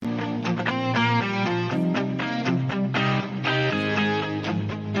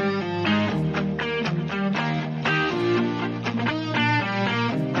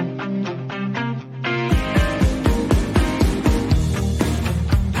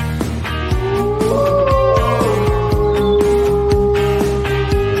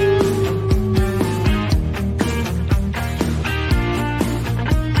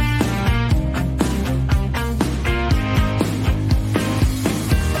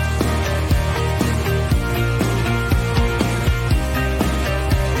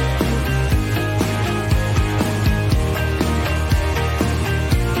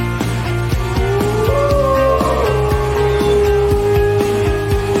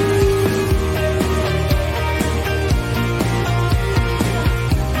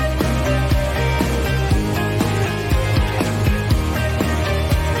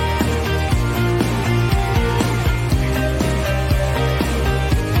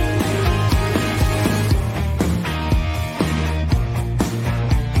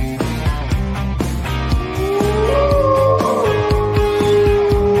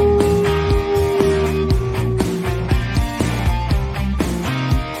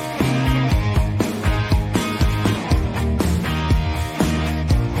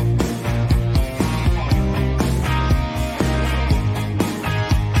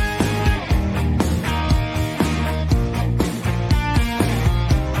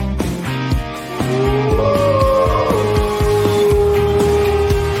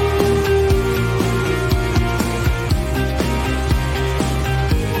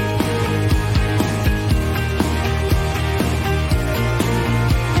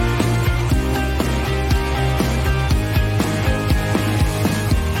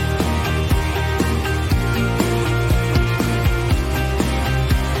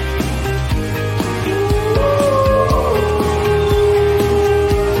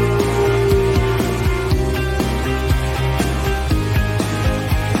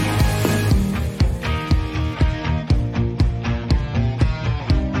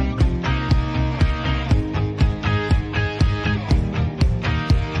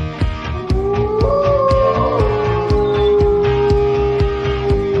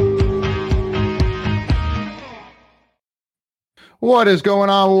What is going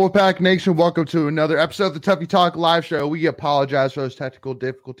on, Wolfpack Nation? Welcome to another episode of the Tuffy Talk live show. We apologize for those technical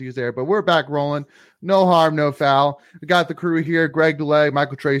difficulties there, but we're back rolling. No harm, no foul. We got the crew here, Greg DeLay,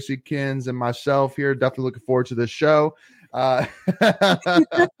 Michael Tracy, Kins, and myself here. Definitely looking forward to this show.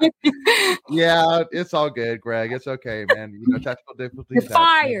 Yeah, it's all good, Greg. It's okay, man. You know, technical difficulties. You're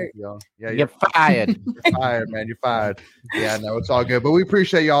fired. Yeah, you're fired. You're fired, man. You're fired. Yeah, no, it's all good. But we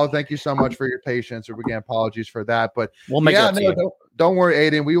appreciate y'all. Thank you so much for your patience. And again, apologies for that. But we'll make don't worry,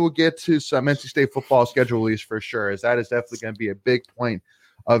 Aiden. We will get to some NC State football schedule release for sure, as that is definitely going to be a big point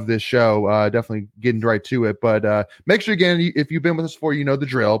of this show. Definitely getting right to it. But make sure, again, if you've been with us before, you know the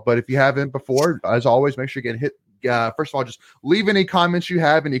drill. But if you haven't before, as always, make sure you hit. First of all, just leave any comments you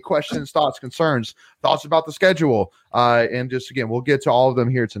have, any questions, thoughts, concerns, thoughts about the schedule. And just, again, we'll get to all of them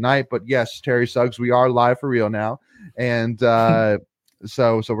here tonight. But yes, Terry Suggs, we are live for real now. And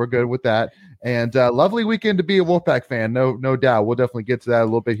so we're good with that. And lovely weekend to be a Wolfpack fan. No doubt. We'll definitely get to that a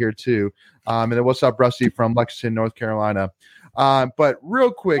little bit here too. And then what's up, Rusty from Lexington, North Carolina. But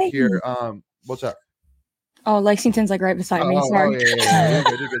real quick here, what's up? Oh, Lexington's like right beside me. Sorry. Yeah.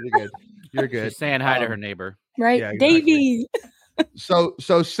 You're good. She's saying hi to her neighbor. Right, yeah, exactly. Davey. So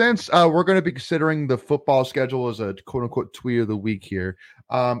since we're going to be considering the football schedule as a quote unquote tweet of the week here,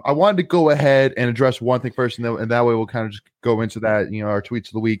 I wanted to go ahead and address one thing first, and that way we'll kind of just go into that, our tweets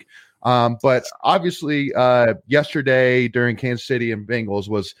of the week. But obviously, yesterday during Kansas City and Bengals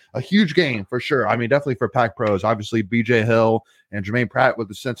was a huge game for sure. I mean, definitely for Pac Pros. Obviously, BJ Hill and Jermaine Pratt with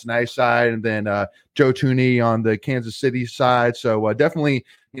the Cincinnati side, and then Joe Thuney on the Kansas City side. So definitely,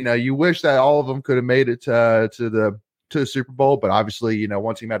 you wish that all of them could have made it to the Super Bowl, but obviously,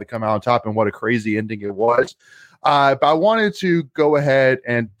 one team had to come out on top, and what a crazy ending it was. But I wanted to go ahead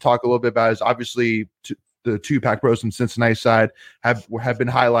and talk a little bit about is obviously the two Pac Pros and Cincinnati side have been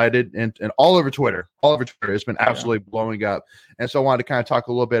highlighted and all over Twitter. All over Twitter. It's been absolutely blowing up. And so I wanted to kind of talk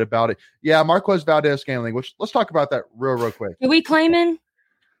a little bit about it. Yeah, Marquez Valdes-Scantling, which let's talk about that real quick. Do we claim him?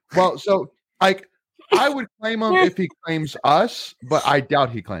 Well, so I would claim him if he claims us, but I doubt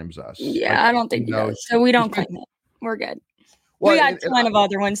he claims us. Yeah, I don't think he does. So we don't claim him. We're good. Well, we got a ton of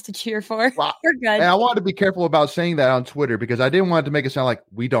other ones to cheer for. Well, we're good. And I wanted to be careful about saying that on Twitter because I didn't want it to make it sound like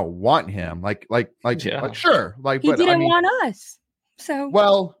we don't want him. Like sure. He didn't want us. So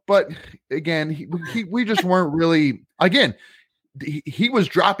well, but again, we just weren't really. Again, he was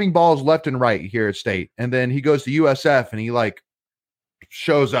dropping balls left and right here at State, and then he goes to USF and he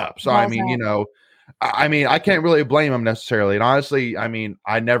shows up. So I mean, I can't really blame him necessarily. And honestly, I mean,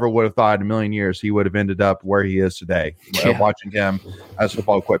 I never would have thought in a million years he would have ended up where he is today. Watching him as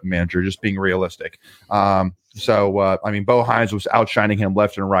football equipment manager, just being realistic. I mean, Bo Hines was outshining him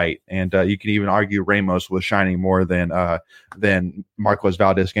left and right. And you can even argue Ramos was shining more than Marquez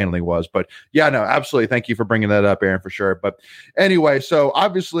Valdes-Scantling was. But yeah, no, absolutely. Thank you for bringing that up, Aaron, for sure. But anyway, so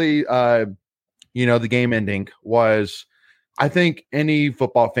obviously, the game ending was, I think any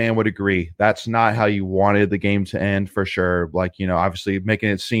football fan would agree that's not how you wanted the game to end for sure. Obviously making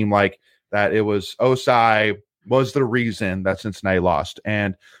it seem like that it was Osai was the reason that Cincinnati lost.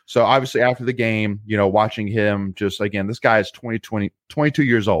 And so obviously after the game, watching him just, again, this guy is 22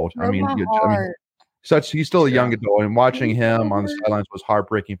 years old. He's still a young adult, and watching him on the sidelines was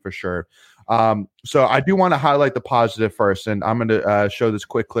heartbreaking for sure. So I do want to highlight the positive first, and I'm going to show this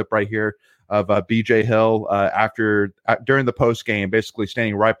quick clip right here of BJ Hill during the post game, basically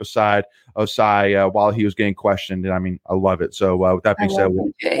standing right beside Osai while he was getting questioned. And I mean, I love it. So with that being said,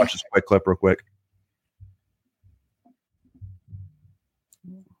 we'll watch this quick clip real quick.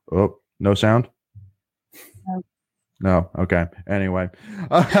 Oh, no sound? No. Okay. Anyway,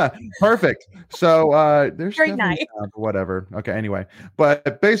 perfect. So there's very nice. Whatever. Okay. Anyway,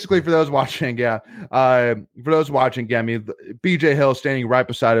 but basically for those watching, I mean, BJ Hill standing right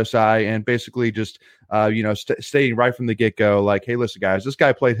beside Osai and basically just, stating right from the get go, like, hey, listen, guys, this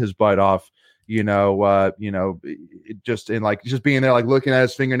guy played his butt off. Just being there, looking at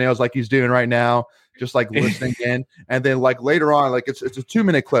his fingernails like he's doing right now, just listening in. And then later on, it's a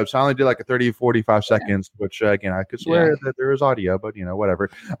 2-minute clip. So I only did a 30, 45 seconds, which again, I could swear that there is audio, but whatever.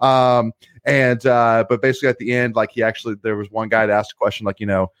 But basically at the end, there was one guy that asked a question,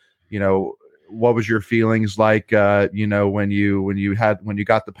 what was your feelings like, when you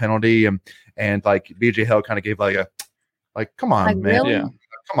got the penalty and BJ Hill kind of gave come on, man. Really? Yeah.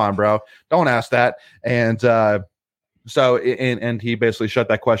 Come on, bro. Don't ask that. And so he basically shut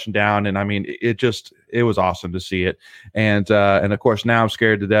that question down. And I mean, it was awesome to see it. And of course, now I'm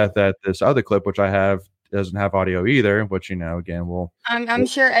scared to death that this other clip, which I have, doesn't have audio either, which, again, I'm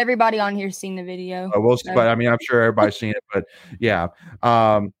sure everybody on here's seen the video. But I mean, I'm sure everybody's seen it, but yeah.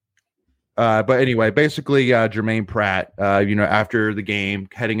 But anyway, basically, Jermaine Pratt, after the game,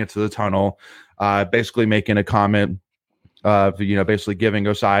 heading into the tunnel, basically making a comment of, basically giving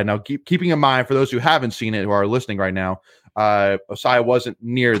Osai. Now, keeping in mind, for those who haven't seen it, who are listening right now, Osai wasn't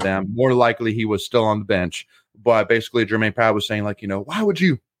near them. More likely, he was still on the bench. But basically, Jermaine Pratt was saying, like, why would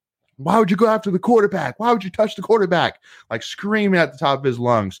you go after the quarterback? Why would you touch the quarterback? Like, screaming at the top of his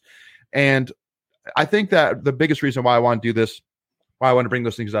lungs. And I think that the biggest reason why I want to do this, why I want to bring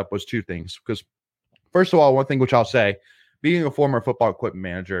those things up, was two things. Because first of all, one thing which I'll say, being a former football equipment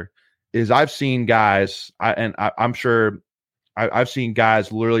manager, is I've seen guys, I'm sure I've seen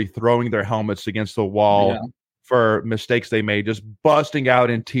guys literally throwing their helmets against the wall for mistakes they made, just busting out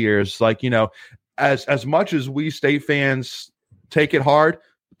in tears. Like, as much as we State fans take it hard,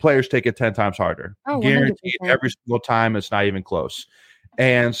 players take it 10 times harder. Guaranteed 100%. Every single time. It's not even close.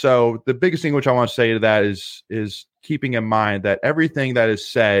 And so the biggest thing which I want to say to that is keeping in mind that everything that is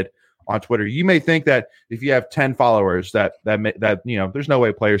said on Twitter, you may think that if you have 10 followers that there's no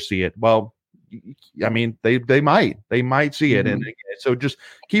way players see it. Well, I mean, they might see it. And so just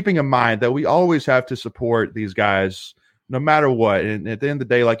keeping in mind that we always have to support these guys no matter what. And at the end of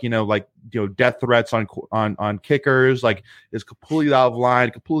the day, death threats on kickers, like, is completely out of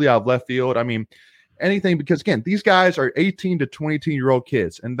line, completely out of left field. I mean, anything, because again, these guys are 18 to 22-year-old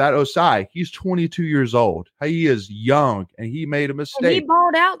kids, and that Osai, he's 22 years old. He is young, and he made a mistake. And he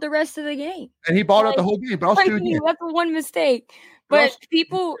balled out the rest of the game. And he balled out the whole game. But that's the one mistake. But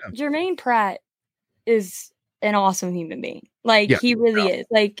Jermaine Pratt is an awesome human being. Like, he really is.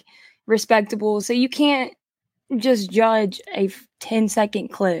 Like, respectable. So you can't just judge a 10-second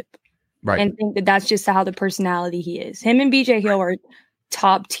clip and think that that's just how the personality he is. Him and BJ Hill are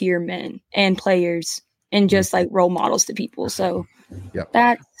top tier men and players and just like role models to people. So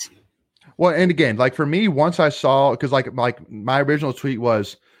that's well. And again, like, for me, once I saw, because like my original tweet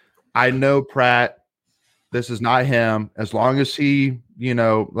was, I know Pratt, this is not him. As long as he,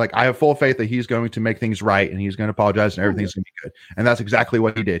 I have full faith that he's going to make things right and he's going to apologize and everything's going to be good. And that's exactly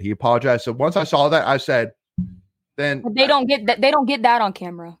what he did. He apologized. So once I saw that, I said, then but they don't get that. They don't get that on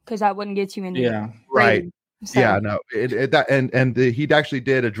camera, because that wouldn't get you in. Right. So. Yeah, no, he actually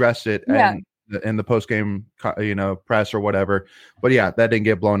did address it in the post game, press or whatever. But that didn't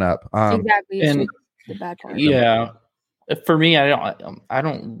get blown up. Exactly, and the bad part. Yeah, for me, I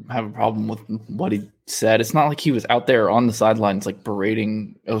don't have a problem with what he said. It's not like he was out there on the sidelines like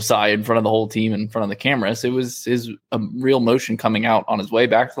berating Osai in front of the whole team, in front of the cameras. It was his real emotion coming out on his way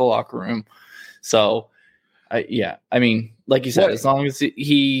back to the locker room. So, I mean, like you said, as long as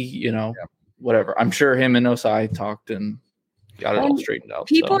he whatever. I'm sure him and Osai talked and got it all straightened out.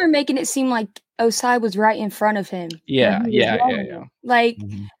 People are making it seem like Osai was right in front of him. Yeah. Like,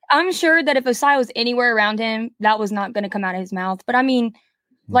 I'm sure that if Osai was anywhere around him, that was not going to come out of his mouth. But I mean,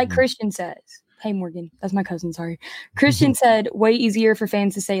 like Christian says, hey, Morgan, that's my cousin, sorry. Christian said, way easier for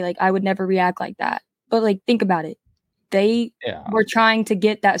fans to say, like, I would never react like that. But, like, think about it. They were trying to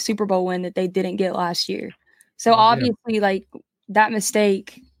get that Super Bowl win that they didn't get last year. So obviously, like, that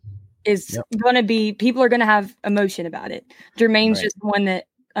mistake is going to be, people are going to have emotion about it. Jermaine's just one that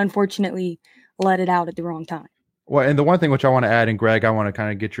unfortunately let it out at the wrong time. Well, and the one thing which I want to add, and Greg, I want to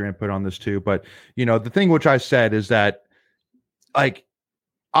kind of get your input on this too, but the thing which I said is that, like,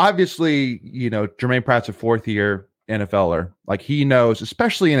 obviously, Jermaine Pratt's a 4th year NFLer. Like, he knows,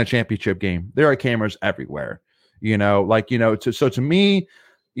 especially in a championship game, there are cameras everywhere, so to me,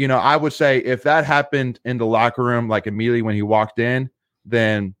 I would say if that happened in the locker room, like immediately when he walked in,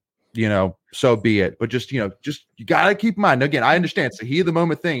 then, so be it. But just you got to keep in mind, again, I understand it's a heat of the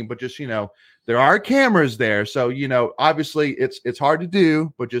moment thing, but just, there are cameras there. So, obviously it's hard to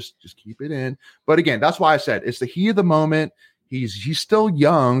do, but just keep it in. But again, that's why I said it's the heat of the moment. He's still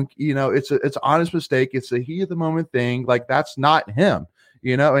young, it's an honest mistake. It's a heat of the moment thing. Like, that's not him,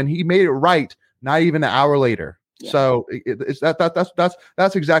 and he made it right. Not even an hour later. Yeah. So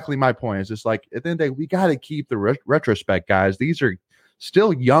that's exactly my point. It's just like, at the end of the day, we got to keep the retrospect, guys. These are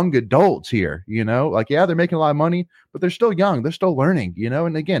still young adults here, like, they're making a lot of money, but they're still young. They're still learning,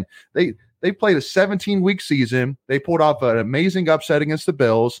 and again, they played a 17-week season. They pulled off an amazing upset against the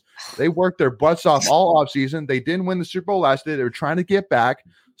Bills. They worked their butts off all offseason. They didn't win the Super Bowl last year. They were trying to get back.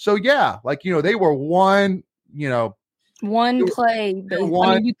 So they were one play,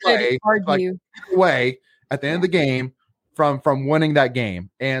 but you could argue away at the end of the game from winning that game.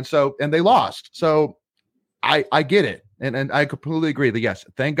 And they lost. So I get it. And I completely agree that, yes,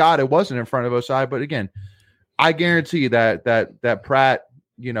 thank God it wasn't in front of Osai. But again, I guarantee that Pratt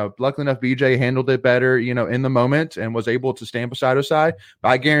luckily enough, BJ handled it better, in the moment and was able to stand beside Osai. But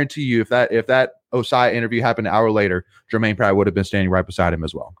I guarantee you, if that Osai interview happened an hour later, Jermaine probably would have been standing right beside him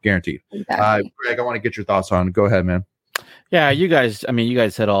as well. Guaranteed. Exactly. Greg, I want to get your thoughts on. Go ahead, man. Yeah, you guys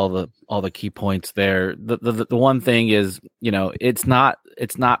said all the key points there. The one thing is, it's not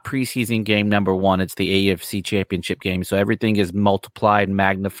preseason game number one. It's the AFC Championship game. So everything is multiplied,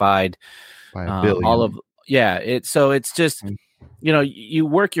 magnified by a billion. It's just, you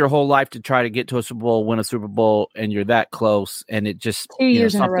work your whole life to try to get to a Super Bowl, win a Super Bowl, and you're that close, and it just 2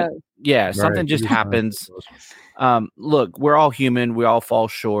 years in a row. Yeah, Right. something just happens. Look, we're all human. We all fall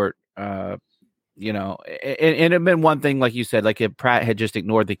short. And it'd been one thing, like you said, like if Pratt had just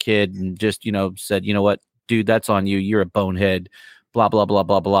ignored the kid and just, said, you know what, dude, that's on you. You're a bonehead, blah, blah, blah,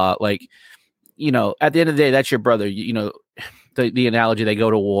 blah, blah. Like, at the end of the day, that's your brother. The analogy, they go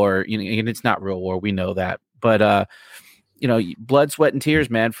to war, and it's not real war. We know that. But, blood, sweat, and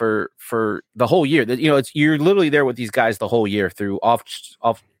tears, man, for the whole year. You're literally there with these guys the whole year through off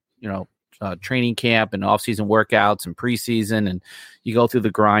training camp and off-season workouts and preseason, and you go through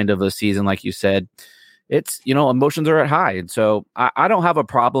the grind of the season, like you said. It's, emotions are at high, and so I don't have a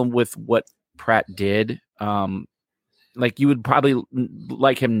problem with what Pratt did. Like, you would probably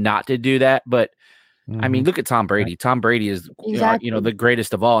like him not to do that, but I mean, look at Tom Brady. Tom Brady is, the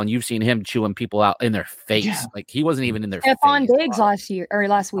greatest of all, and you've seen him chewing people out in their face. Yeah. Like, he wasn't even in their face. Stephon Diggs last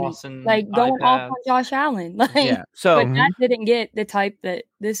week, Awesome. like going off on Josh Allen. So but that didn't get the type that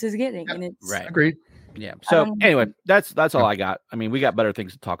this is getting, and it's right. Agreed. Yeah. So anyway, that's all I got. I mean, we got better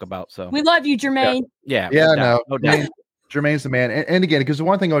things to talk about. So we love you, Jermaine. Yeah. No doubt. Jermaine's the man. And again, because the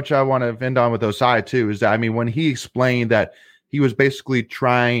one thing which I want to end on with Osai too is that, I mean, when he explained that he was basically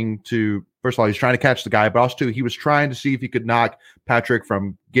trying to, first of all, he's trying to catch the guy, but also too, he was trying to see if he could knock Patrick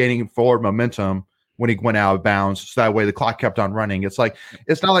from gaining forward momentum when he went out of bounds. So that way the clock kept on running. It's not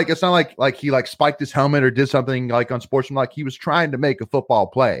like he like spiked his helmet or did something like unsportsmanlike. He was trying to make a football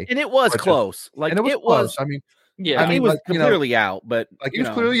play. And it was close. Like, and it was close. I mean, yeah, he was clearly out, but like he was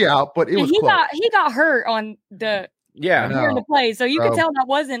clearly out, but it was close. He got hurt on the during the play, so you could tell that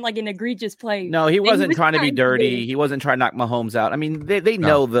wasn't like an egregious play. No, he wasn't trying to be dirty. He wasn't trying to knock Mahomes out. I mean, they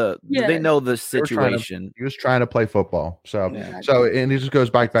know they know the situation. He was trying to play football. So and he just goes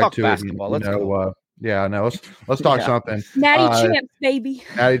back to basketball. Let's talk something. Natty Champs, baby.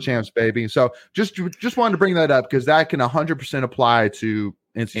 Natty Champs, baby. So just wanted to bring that up because that can 100% apply to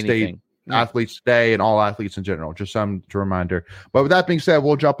NC State athletes today and all athletes in general. Just some reminder. But with that being said,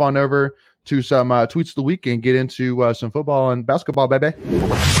 we'll jump on over to some tweets of the week and get into some football and basketball, baby.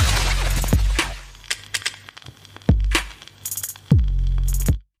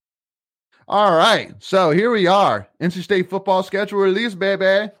 All right, so here we are. NC State football schedule release,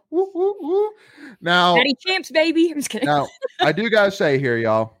 baby. Woo, woo, woo. Now, Natty Champs, baby. I'm just kidding. Now, I do gotta say here,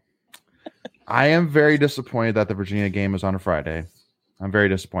 y'all, I am very disappointed that the Virginia game is on a Friday. I'm very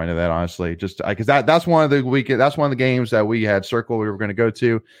disappointed in that, honestly, just because that's one of the weekend. That's one of the games that we had circled we were going to go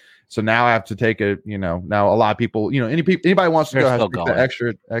to. So now I have to take a, now a lot of people, anybody wants to go have to take the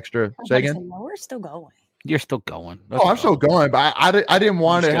extra. Say again. We're still going. You're still going. I'm still going, but I didn't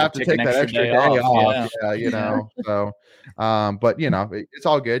want to have to take that extra day off. Yeah, So, but it's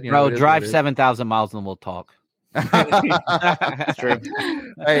all good. Bro, drive 7,000 miles and we'll talk. That's true.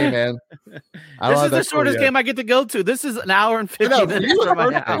 Hey, man. This is the shortest game I get to go to. This is an hour and 50 minutes from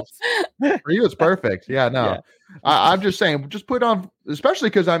my house. For you, it's perfect. Yeah, no. Yeah. I'm just saying, just put on, especially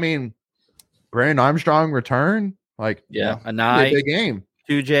because, I mean, Brandon Armstrong return. Like, a night. Big game.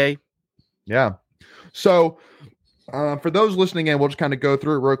 2J. Yeah. So, for those listening in, we'll just kind of go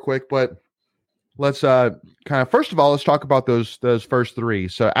through it real quick, but let's first of all, let's talk about those first three.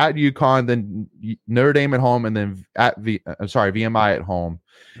 So at UConn, then Notre Dame at home, and then at VMI at home.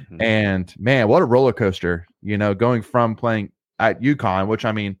 Mm-hmm. And man, what a roller coaster, going from playing at UConn, which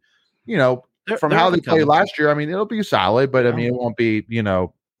I mean, from how they played last year, I mean, it'll be solid, but I mean, it won't be,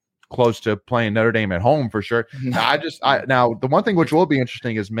 close to playing Notre Dame at home for sure. Mm-hmm. Now the one thing which will be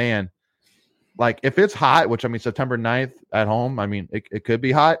interesting is, man, like if it's hot, which I mean September 9th at home, I mean it could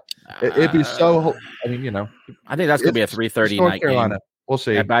be hot. It'd be so. I mean, I think that's gonna be a 3:30 night game. We'll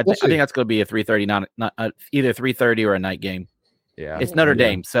see. Yeah, I think that's gonna be a 3:30, not either 3:30 or a night game. Yeah, it's Notre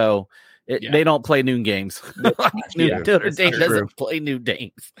Dame, so they don't play noon games. Notre Dame doesn't play noon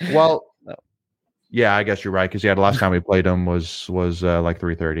games. Well, yeah, I guess you're right because the last time we played them was like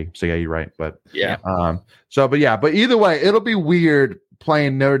 3:30. So yeah, you're right. But but either way, it'll be weird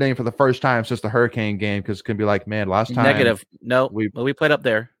playing Notre Dame for the first time since the Hurricane game because it can be like, man, last time negative. No, we played up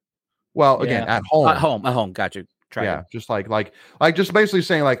there. Well, again, at home. At home. Got you. just just basically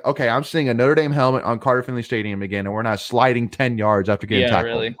saying like, okay, I'm seeing a Notre Dame helmet on Carter Finley Stadium again, and we're not sliding 10 yards after getting tackled.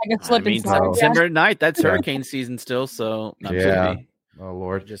 Really. Like a slip and slide. September 9th, that's hurricane season still. So oh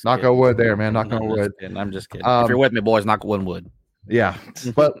Lord, just knock on wood there, man. Knock on wood. I'm just kidding. If you're with me, boys, knock on wood. Yeah,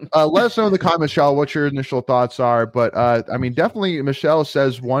 but let us know in the comments, Michelle, what your initial thoughts are. But I mean, definitely, Michelle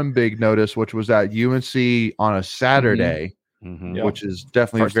says one big notice, which was at UNC on a Saturday, which is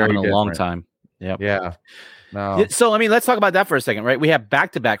definitely First time in a long time. Yeah. No. So I mean, let's talk about that for a second, right? We have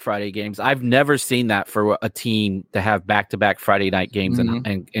back-to-back Friday games. I've never seen that for a team to have back-to-back Friday night games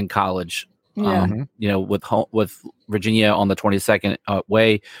in college. Yeah. With Virginia on the 22nd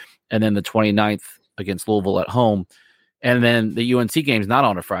away, and then the 29th against Louisville at home. And then the UNC game's not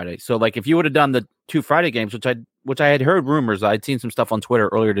on a Friday. So, like, if you would have done the 2 Friday games, which I had heard rumors, I'd seen some stuff on Twitter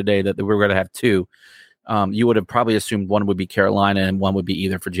earlier today that we were going to have 2. You would have probably assumed one would be Carolina and one would be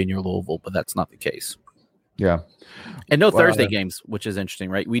either Virginia or Louisville, but that's not the case. Yeah. And no Thursday games, which is interesting,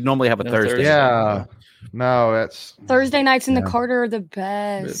 right? We normally have a Thursday. Yeah. No, that's Thursday nights in the Carter are the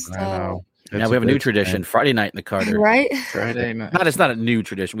best. I know. Now we have a new tradition, Friday night in the Carter. Right? Friday night. It's not a new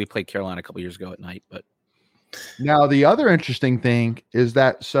tradition. We played Carolina a couple years ago at night, but. Now, the other interesting thing is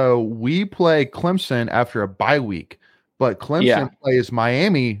that we play Clemson after a bye week, but Clemson plays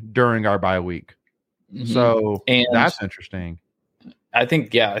Miami during our bye week. Mm-hmm. So that's interesting. I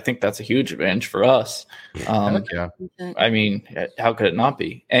think that's a huge advantage for us. I mean, how could it not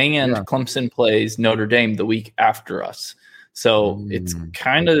be? And Clemson plays Notre Dame the week after us. So it's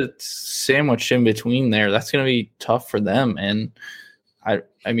kind of sandwiched in between there. That's going to be tough for them. And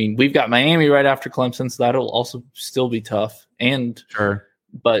I mean, we've got Miami right after Clemson, so that'll also still be tough.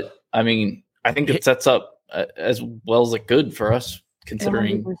 But I mean, I think it sets up as well as it could for us,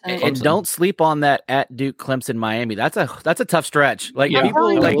 considering. And don't sleep on that at Duke, Clemson, Miami. That's a tough stretch. Like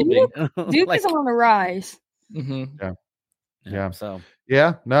people like Duke is on the rise. Mm-hmm. Yeah. So.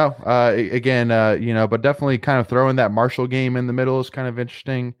 Yeah. No. Again, but definitely kind of throwing that Marshall game in the middle is kind of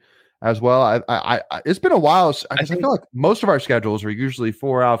interesting as well. I it's been a while. I feel like most of our schedules are usually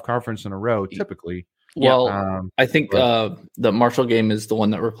 4 out of conference in a row, typically. Well, I think the Marshall game is the one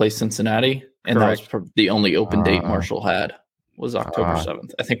that replaced Cincinnati, and that was the only open date Marshall had was October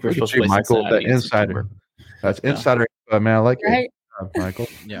 7th. I think we're supposed to play Michael, Cincinnati. The insider. That's insider, man. I like it. Michael.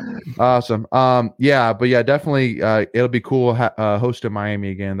 Awesome. But definitely it'll be cool hosting Miami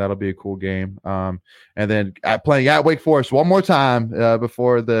again. That'll be a cool game. And then playing at Wake Forest one more time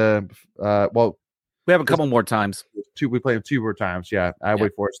before the we have a couple more times. We play them 2 more times, at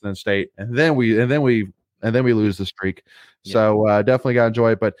Wake Forest and then State. And then we lose the streak. So definitely gotta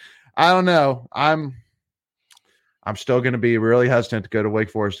enjoy it. But I don't know. I'm still going to be really hesitant to go to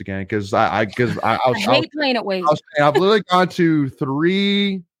Wake Forest again because I hate playing at Wake. I've literally gone to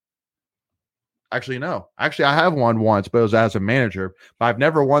 3. Actually, no. Actually, I have won once, but it was as a manager. But I've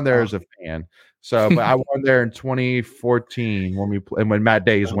never won there as a fan. So, but I won there in 2014 when Matt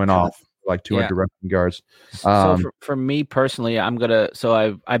Days went off like 200 rushing yards. So for me personally, I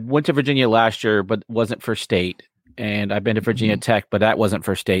went to Virginia last year, but wasn't for State, and I've been to Virginia Tech, but that wasn't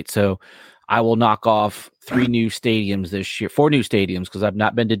for State. So. I will knock off 3 new stadiums this year, 4 new stadiums, because I've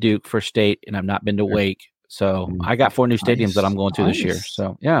not been to Duke for State and I've not been to Wake. So I got 4 new stadiums that I'm going to this year.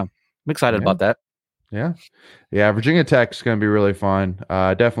 So I'm excited about that. Yeah. Virginia Tech is going to be really fun.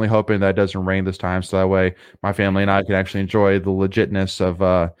 Definitely hoping that it doesn't rain this time, so that way my family and I can actually enjoy the legitness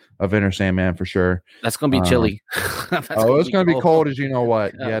of Enter Sandman for sure. That's going to be chilly. It's going to be cold as you know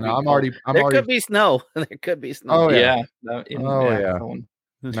what. There could be snow. There could be snow. Oh yeah.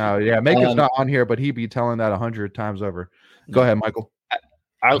 No, Macon's not on here, but he'd be telling that 100 times over. Go ahead, Michael.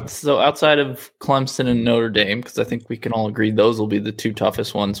 Outside of Clemson and Notre Dame, because I think we can all agree those will be the 2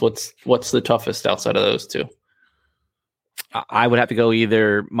 toughest ones. What's the toughest outside of those 2? I would have to go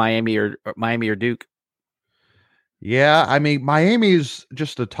either Miami or Duke. Yeah, I mean Miami's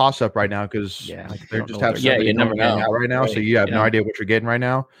just a toss up right now because they just have you never know right now, so you have no idea what you're getting right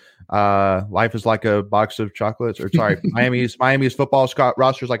now. Life is like a box of chocolates, or sorry, Miami's football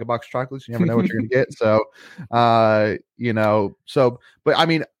roster is like a box of chocolates. You never know what you're gonna get. So, but I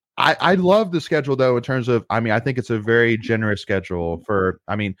mean, I love the schedule though in terms of, I think it's a very generous schedule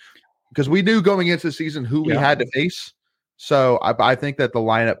because we knew going into the season who we had to face. So I think that the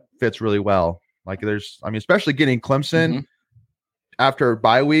lineup fits really well. Like especially getting Clemson after a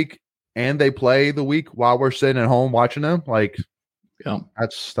bye week and they play the week while we're sitting at home watching them. Like,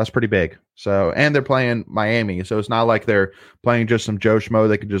 that's pretty big. So, and they're playing Miami, so it's not like they're playing just some Joe Schmo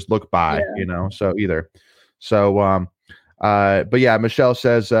they can just look by, So either. So, but yeah, Michelle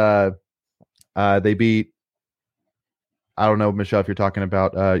says they beat I don't know, Michelle, if you're talking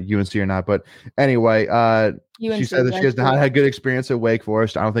about UNC or not, but anyway, she said that she has not had good experience at Wake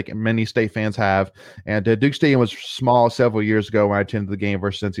Forest. I don't think many state fans have. And Duke Stadium was small several years ago when I attended the game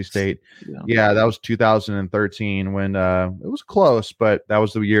versus NC State. Yeah, that was 2013 when it was close, but that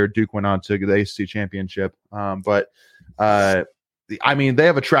was the year Duke went on to the ACC championship. I mean, they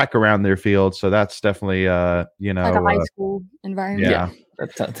have a track around their field, so that's definitely like a high school environment. Yeah.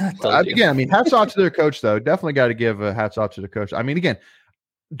 Again, I mean, hats off to their coach, though. Definitely got to give hats off to the coach. I mean, again,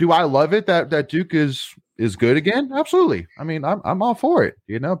 do I love it that Duke is good again? Absolutely. I mean, I'm all for it.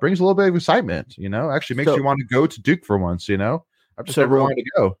 Brings a little bit of excitement. Actually makes you want to go to Duke for once. I just never wanted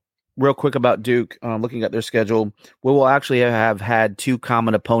to go. Real quick about Duke, looking at their schedule, we will actually have had 2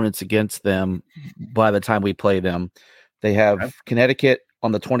 common opponents against them by the time we play them. They have Connecticut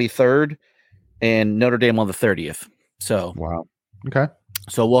on the 23rd and Notre Dame on the 30th. So wow. Okay.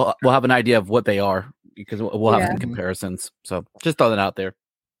 So we'll have an idea of what they are because we'll have some comparisons. So just throw that out there.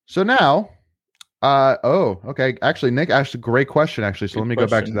 So now, okay. Actually, Nick asked a great question. Actually, so let me go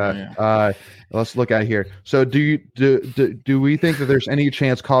back to that. Yeah. Let's look at it here. So do we think that there's any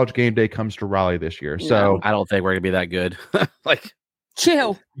chance College Game Day comes to Raleigh this year? So I don't think we're gonna be that good.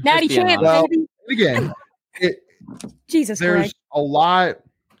 Chill, Natty champ, baby. Again, Jesus, there's a lot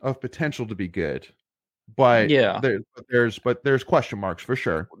of potential to be good. But there's question marks for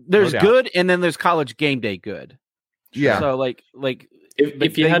sure. There's good, and then there's College Game Day good. Yeah. So like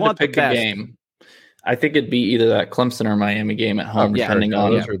if you had to pick a game, I think it'd be either that Clemson or Miami game at home, depending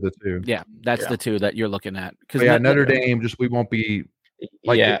on those are the two. Yeah, that's the two that you're looking at. Because Notre Dame, we won't be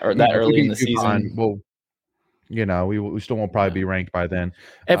or that early in the season. Well, we still won't probably be ranked by then.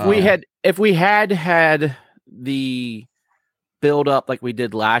 If we had the build up like we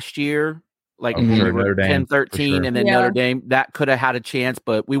did last year. Like Notre Dame, 10-13 and then Notre Dame, that could have had a chance,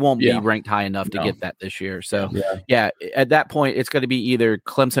 but we won't be ranked high enough to get that this year. So at that point, it's going to be either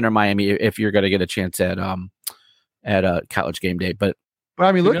Clemson or Miami if you're going to get a chance at College Game Day. But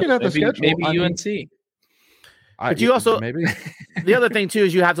I mean, looking at the schedule, maybe UNC. But you also maybe the other thing too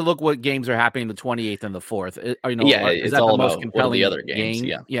is you have to look what games are happening the 28th and the 4th. It's all the most compelling the other games.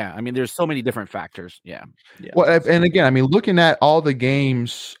 Game? Yeah. I mean, there's so many different factors. Yeah. Well, and again, I mean, looking at all the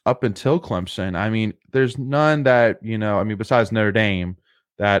games up until Clemson, I mean, there's none that besides Notre Dame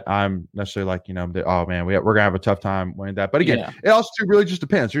that I'm necessarily like, oh man, we're gonna have a tough time winning that. But again, it also really just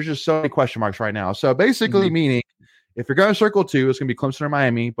depends. There's just so many question marks right now. So basically, meaning if you're going to circle 2, it's gonna be Clemson or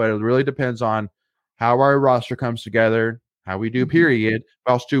Miami, but it really depends on how our roster comes together, how we do, period.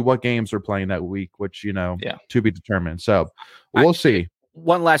 But also, what games are playing that week, which, to be determined. So we'll see.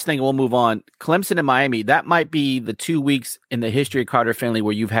 One last thing, we'll move on. Clemson and Miami, that might be the 2 weeks in the history of Carter Finley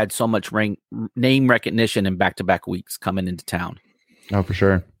where you've had so much name recognition in back-to-back weeks coming into town. Oh, for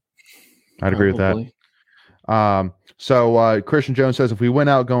sure. I'd agree with that. So Christian Jones says if we went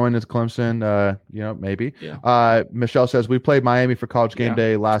out going into Clemson, maybe. Yeah. Michelle says we played Miami for College Game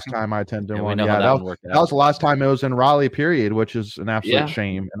Day last time I attended one. Yeah, that was the last time it was in Raleigh. Period, which is an absolute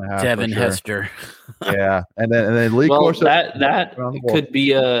shame and a half. Devin Hester. Yeah, and then Lee. Well, that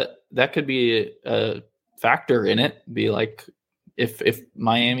could be a factor in it. Be like if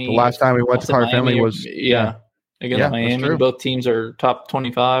Miami. The last time we went to Carter Finley was against Miami. Both teams are top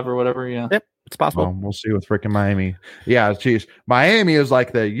 25 or whatever. Yeah. Yep. It's possible. Well, we'll see with freaking Miami. Yeah, geez. Miami is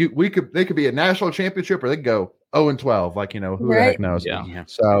like they could be a national championship or they could go 0-12. Like, who the heck knows? Yeah.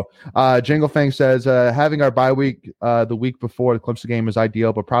 So Jingle Fang says having our bye week the week before the Clemson game is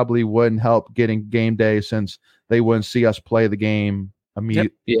ideal, but probably wouldn't help getting game day since they wouldn't see us play the game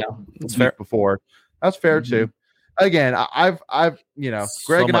immediately. Yeah, that's fair. Before. That's fair too. Again, I've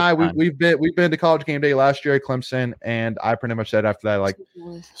Greg and I we've been to College Game Day last year at Clemson, and I pretty much said after that, like,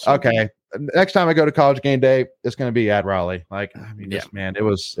 okay, next time I go to College Game Day, it's going to be at Raleigh. Like, I mean, man, it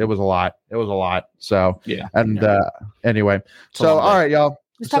was a lot. It was a lot. So anyway, so all right, y'all.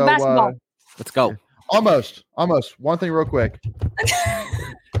 Let's talk basketball. Let's go. Almost. One thing, real quick.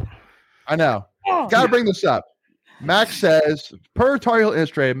 I know. Got to bring this up. Max says, per Tar Heel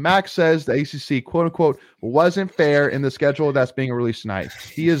Illustrated, Max says the ACC, quote unquote, wasn't fair in the schedule that's being released tonight.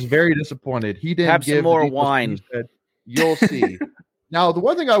 He is very disappointed. He didn't have some more wine. You'll see. Now, the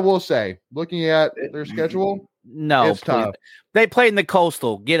one thing I will say, looking at their schedule, it's tough. They played in the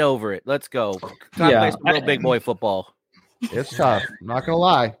Coastal. Get over it. Let's go. Play some real big boy football. It's tough. I'm not gonna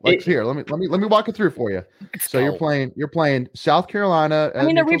lie. Like here, let me walk it through for you. So you're playing South Carolina. I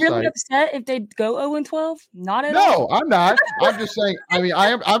mean, are we really upset if they go 0-12? Not at No, all. I'm not. I'm just saying. I mean,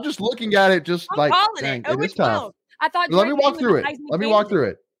 I'm just looking at it. Just like dang, it is tough. I thought. Let me walk through it. Let me walk through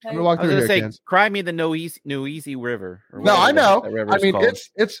it. Cry me the New Easy River. No, I know. I mean,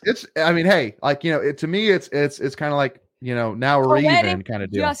 it's. I mean, hey, like to me, it's kind of like now we're even kind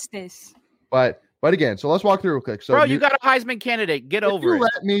of deal. Justice. But again, so let's walk through real quick. So bro, you got a Heisman candidate. Get over it.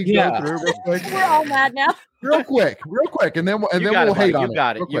 Let me go through real quick. We're all mad now. real quick, and then we'll hate on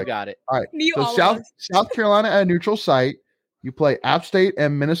it. You got it. All right. So South Carolina at a neutral site. You play App State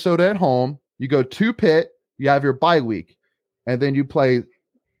and Minnesota at home. You go to Pitt. You have your bye week, and then you play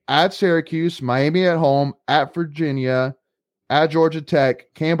at Syracuse, Miami at home, at Virginia, at Georgia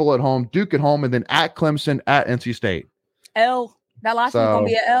Tech, Campbell at home, Duke at home, and then at Clemson, at NC State. L. That last one's gonna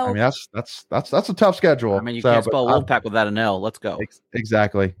be an L. I mean, that's a tough schedule. I mean, you can't spell Wolfpack without an L. Let's go.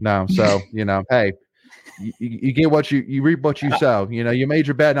 Exactly. No. So hey, you get what you reap what you sow. You made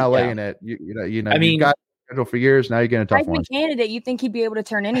your bet, not laying it. I mean, you got schedule for years. Now you're getting a tough one. Candidate, you think he'd be able to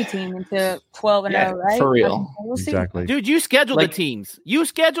turn any team into 12-0, right? For real. We'll see. Exactly. Dude, you scheduled the teams. You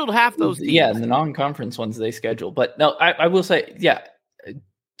scheduled half those teams. Yeah, the non-conference ones they schedule. But no, I will say,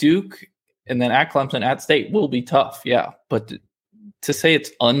 Duke and then at Clemson, at State will be tough. Yeah, but to say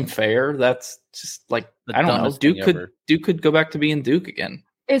it's unfair, that's just like I don't know. Duke could go back to being Duke again.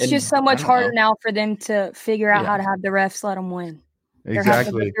 It's just so much harder now for them to figure out how to have the refs let them win. They're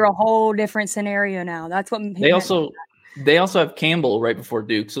having to go through a whole different scenario now. That's what they also have Campbell right before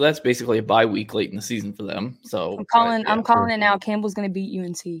Duke, so that's basically a bye week late in the season for them. So I'm calling it now. Campbell's going to beat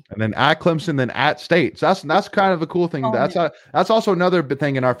UNC, and then at Clemson, then at State. So that's kind of a cool thing. That's also another big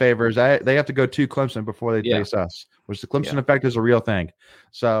thing in our favor is they have to go to Clemson before they face us, which the Clemson effect is a real thing.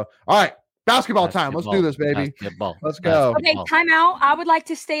 So all right. Basketball time. Let's do this, baby. Let's go. Okay, timeout. I would like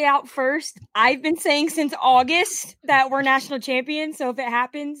to stay out first. I've been saying since August that we're national champions. So if it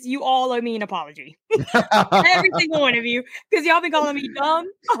happens, you all owe me an apology. Every single one of you. Because y'all been calling me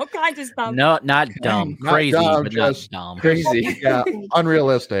dumb. All kinds of stuff. No, not dumb. Crazy, dumb, but not dumb. Crazy. Yeah.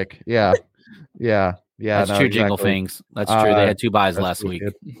 Unrealistic. Yeah. That's true, Jingle Things. That's true. They had 2 buys last week.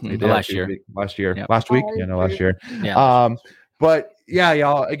 Last year. Yep. Last week. Last year. Yeah. But yeah,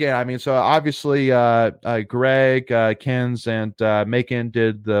 y'all, again, I mean, so obviously Greg, Kens, and Macon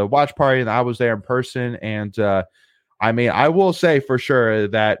did the watch party, and I was there in person. And I mean, I will say for sure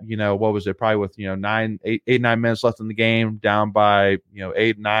that, what was it? Probably with, 9 minutes left in the game, down by,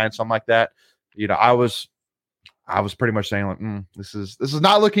 8, 9, something like that. I was pretty much saying like, this is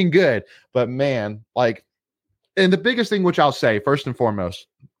not looking good, but man, like, and the biggest thing, which I'll say first and foremost,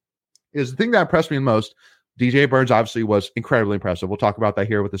 is the thing that impressed me the most. DJ Burns obviously was incredibly impressive. We'll talk about that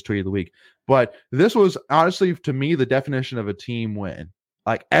here with this tweet of the week. But this was honestly, to me, the definition of a team win.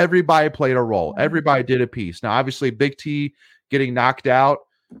 Like everybody played a role. Everybody did a piece. Now, obviously, Big T getting knocked out,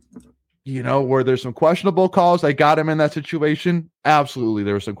 where there's some questionable calls. They got him in that situation. Absolutely,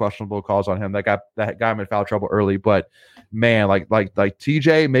 there were some questionable calls on him that got him in foul trouble early. But man, like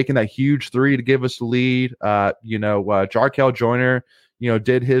TJ making that huge 3 to give us the lead. Jarkel Joyner,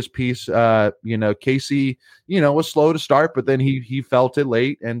 did his piece. Casey, was slow to start, but then he felt it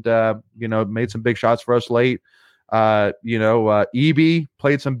late and made some big shots for us late. EB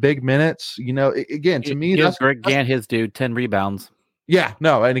played some big minutes. Again, to me, that's Greg Gant, his dude, 10 rebounds. Yeah,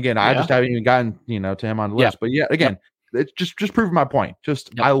 no, and again, I just haven't even gotten to him on the list. But yeah, again, it's just proving my point.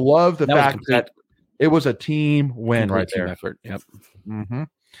 I love the fact that it was a team win right there. Effort. Yep. Mm-hmm.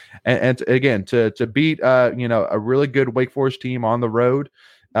 And again, to beat a really good Wake Forest team on the road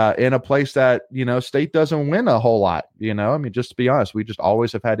in a place that State doesn't win a whole lot. I mean, just to be honest, we just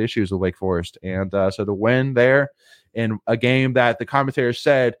always have had issues with Wake Forest, and so to win there in a game that the commentators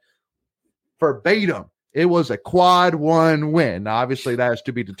said verbatim, it was a quad 1 win. Now, obviously, that is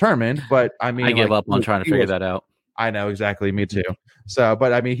to be determined, but I mean, I give up on trying to figure that out. I know exactly, me too. So,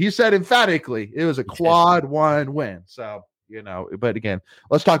 but I mean, he said emphatically it was a quad 1 win. So. But again,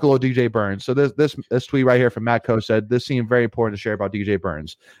 let's talk a little DJ Burns. So this tweet right here from Matt Coe said this seemed very important to share about DJ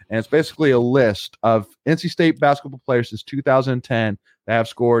Burns, and it's basically a list of NC State basketball players since 2010 that have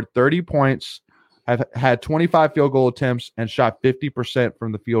scored 30 points, have had 25 field goal attempts, and shot 50%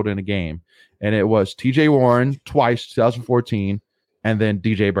 from the field in a game. And it was TJ Warren twice, 2014, and then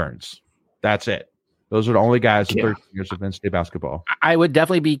DJ Burns. That's it. Those are the only guys in 13 years of NC State basketball. I would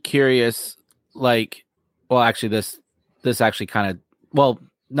definitely be curious. This actually kind of, well,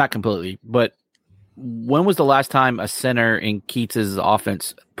 not completely, but when was the last time a center in Keats's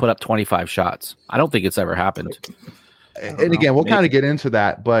offense put up 25 shots? I don't think it's ever happened. And again, we'll kind of get into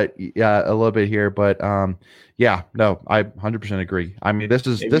that, but a little bit here. But I 100% agree. I mean, this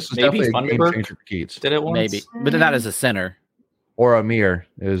is definitely a game changer for Keats. Did it once? Maybe, but not as a center. Or Amir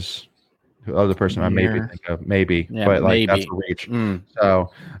is the other person I maybe think of. Maybe, but like that's a reach.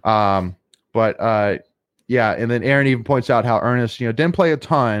 So, yeah, and then Aaron even points out how Ernest, didn't play a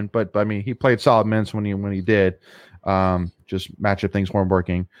ton, but I mean, he played solid minutes when he did. Just matchup things weren't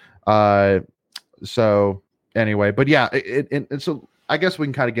working. So anyway, but yeah, and so I guess we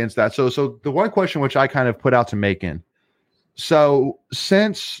can kind of get into that. So the one question which I kind of put out to Macon. So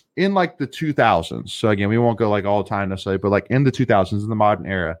since in like the 2000s, so again, we won't go like all the time necessarily, but like in the 2000s, in the modern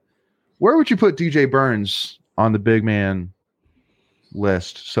era, where would you put DJ Burns on the big man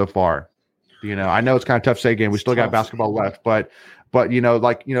list so far? I know it's kind of tough to say again. We still got basketball left, but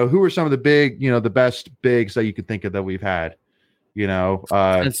who are some of the big, the best bigs that you could think of that we've had?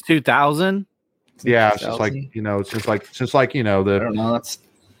 Since 2000. Yeah, it's just like since the I don't know. That's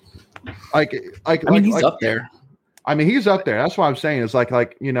he's up there. I mean, he's up there. That's what I'm saying. It's do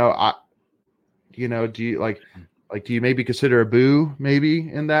you do you maybe consider Abu maybe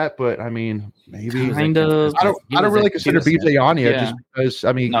in that? But I mean, maybe kind of. I don't really consider BJ Ania just because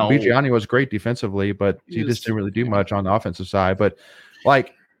BJ Ania was great defensively, but he just didn't really do much on the offensive side. But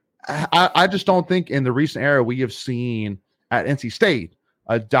I just don't think in the recent era we have seen at NC State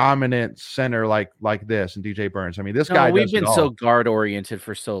a dominant center like this in DJ Burns. I mean, this guy. We've been so guard oriented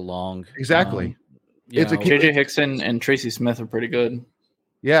for so long. Exactly. JJ Hickson and Tracy Smith are pretty good.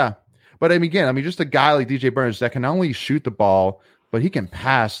 Yeah. But again, just a guy like DJ Burns that can not only shoot the ball, but he can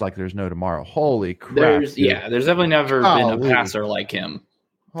pass like there's no tomorrow. Holy crap. There's definitely never been a passer like him.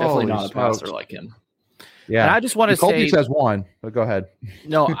 Definitely not a passer like him. Yeah. And I just want to say says one, but go ahead.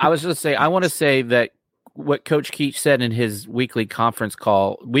 No, I was just say I want to say that what Coach Keach said in his weekly conference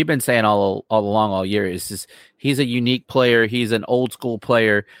call, we've been saying all along all year, is he's a unique player. He's an old school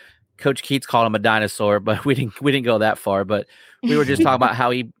player. Coach Keats called him a dinosaur, but we didn't go that far. But we were just talking about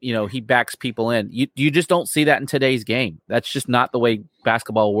how he backs people in. You just don't see that in today's game. That's just not the way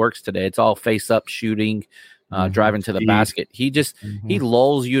basketball works today. It's all face up shooting, driving to the basket. He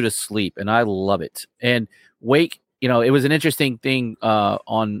lulls you to sleep, and I love it. And Wake, it was an interesting thing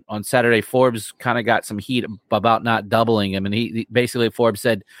on Saturday. Forbes kind of got some heat about not doubling him, and he basically Forbes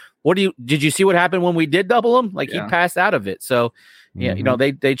said, did you see what happened when we did double him? He passed out of it. So. Yeah,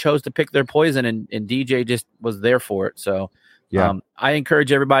 they chose to pick their poison, and DJ just was there for it. So, I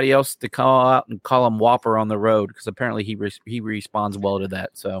encourage everybody else to call out and call him Whopper on the road because apparently he responds well to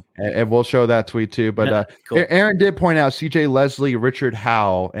that. So, and we'll show that tweet too. But cool. Aaron did point out CJ Leslie, Richard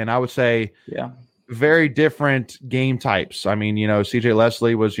Howell, and I would say, very different game types. I mean, CJ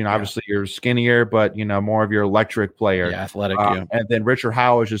Leslie was, obviously you're skinnier, but more of your electric player, athletic. And then Richard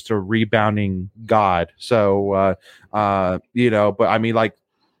Howell is just a rebounding god. So, but I mean,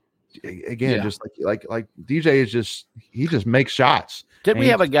 again, just like DJ is he just makes shots. Did we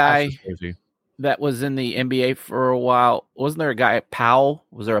have a guy that was in the NBA for a while? Wasn't there a guy at Powell?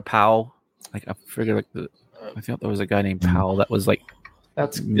 Was there a Powell? I figured I thought there was a guy named Powell that was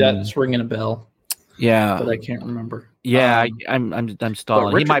that's ringing a bell. Yeah, but I can't remember. Yeah, I'm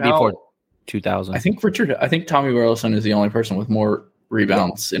stalling. He might be for 2000. I think Tommy Burleson is the only person with more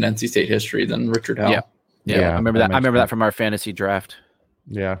rebounds in NC State history than Richard Howell. Yeah. I remember that. I remember that from our fantasy draft.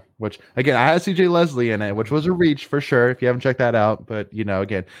 Yeah, which again, I had CJ Leslie in it, which was a reach for sure. If you haven't checked that out, but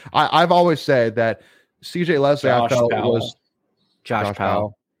again, I've always said that CJ Leslie was Josh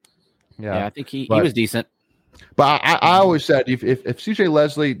Powell. Yeah, I think he was decent. But I always said if CJ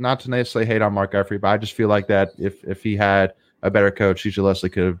Leslie, not to necessarily hate on Mark Guthrie, but I just feel like that if he had a better coach, CJ Leslie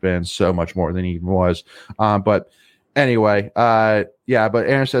could have been so much more than he even was. But anyway, but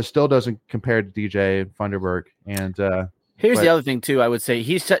Aaron says still doesn't compare to DJ Funderburg. And here's the other thing too. I would say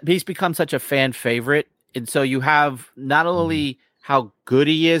he's become such a fan favorite, and so you have not only how good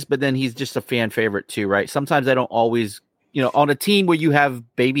he is, but then he's just a fan favorite too, right? Sometimes I don't always, on a team where you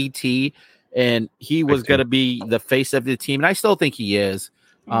have Baby T. And he was going to be the face of the team, and I still think he is.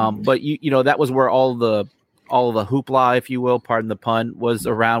 But that was where all the hoopla, if you will, pardon the pun, was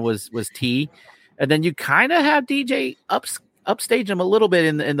around was T, and then you kind of have DJ upstage him a little bit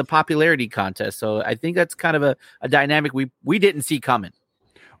in the popularity contest. So I think that's kind of a dynamic we didn't see coming.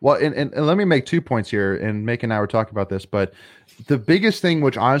 Well, and let me make 2 points here, and Mike and I were talking about this, but the biggest thing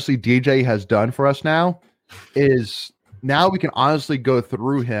which honestly DJ has done for us now is. Now we can honestly go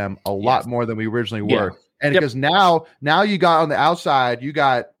through him a lot more than we originally were. And because now you got on the outside, you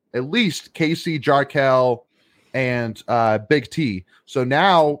got at least Casey, Jarkel, and Big T. So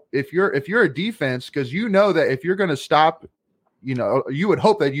now if you're a defense, because that if you're going to stop, you would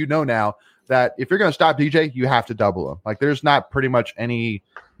hope that now that if you're going to stop DJ, you have to double him. There's not pretty much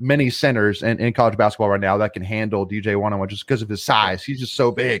many centers in college basketball right now that can handle DJ one-on-one just because of his size. He's just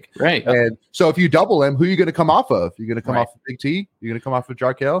so big. Right. And so if you double him, who are you going to come off of? You're going to come off of Big T? You're going to come off of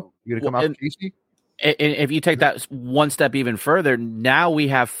Jarkel? You're going to come off of Casey? And if you take that one step even further, now we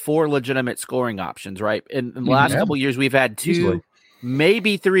have 4 legitimate scoring options, right? In the last couple of years, we've had 2,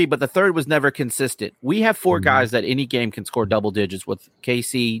 maybe 3, but the third was never consistent. We have 4 guys that any game can score double digits with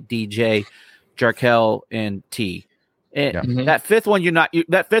Casey, DJ, Jarkel, and T. And that fifth one,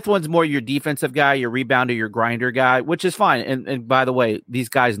 that fifth one's more your defensive guy, your rebounder, your grinder guy, which is fine. And by the way, these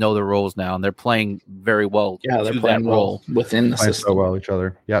guys know their roles now, and they're playing very well. Yeah, they're playing well within the system. So well each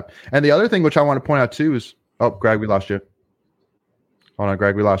other. Yep. And the other thing which I want to point out too is, Greg, we lost you. Hold on,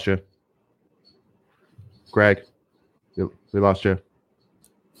 Greg, we lost you. Greg, we lost you.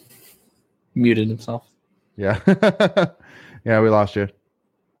 Muted himself. Yeah. Yeah, we lost you.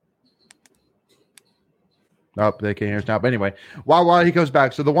 Nope, they can't hear us now. But anyway, while he goes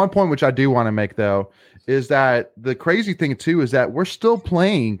back, so the one point which I do want to make, though, is that the crazy thing, too, is that we're still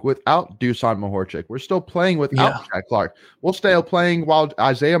playing without Dusan Mahorchik. We're still playing without Jack Clark. We're still playing while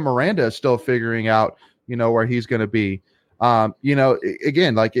Isaiah Miranda is still figuring out, where he's going to be.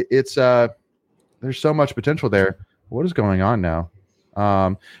 Again, like it's there's so much potential there. What is going on now?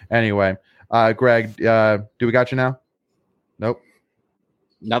 Anyway, Greg, do we got you now? Nope.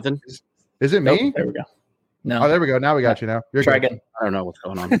 Nothing. Is it me? Nope, there we go. No. Oh, there we go. Now we got you now. You're Try good. again. I don't know what's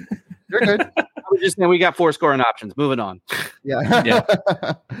going on. You're good. I was just saying we got 4 scoring options. Moving on. Yeah.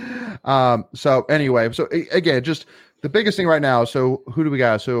 So anyway, again, just the biggest thing right now. So who do we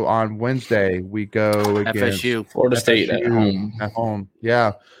got? So on Wednesday we go against FSU, Florida State at home. At home,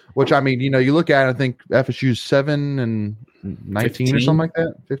 yeah. Which I mean, you look at it, I think FSU's 7-19 or something like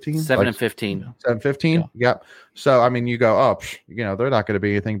that. 15, 7-15, 7-15. Yep. So I mean, you go, they're not going to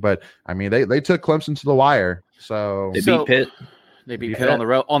be anything. But I mean, they took Clemson to the wire. So They beat Pitt. They beat Pitt on the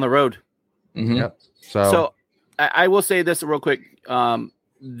road. Mm-hmm. Yep. So I will say this real quick.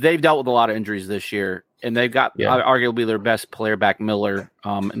 They've dealt with a lot of injuries this year, and they've got arguably their best player back, Miller,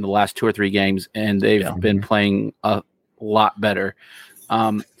 in the last 2 or 3 games, and they've been playing a lot better.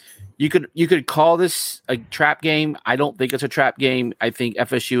 You could call this a trap game. I don't think it's a trap game. I think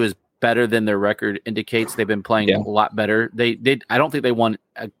FSU is better than their record indicates. They've been playing a lot better. I don't think they won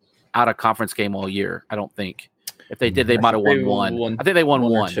out of conference game all year. I don't think. If they did, they might have won one. I think they won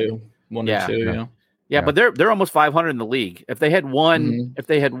one. One or two. Yeah, but they're almost 500 in the league. If they had won,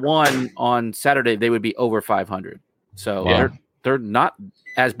 on Saturday, they would be over 500. So they're not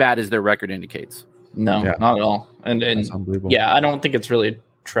as bad as their record indicates. No, not at all. And unbelievable. I don't think it's really a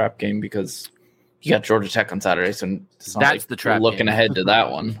trap game because you got Georgia Tech on Saturday, so that's the trap. Looking ahead to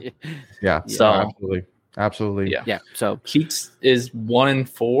that one. So absolutely. Yeah. So Keats is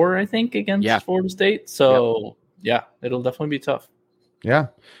 1-4, I think, against Florida State. So it'll definitely be tough. Yeah.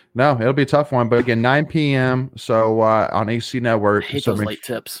 No, it'll be a tough one. But again, 9 p.m. So on AC Network. I hate so those late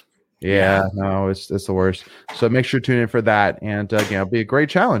tips. Yeah, no, it's the worst. So make sure to tune in for that. And again, it'll be a great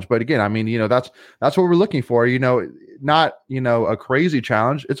challenge. But again, I mean, that's what we're looking for. Not a crazy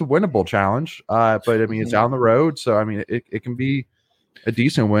challenge. It's a winnable challenge. But I mean, it's down the road. So I mean, it can be a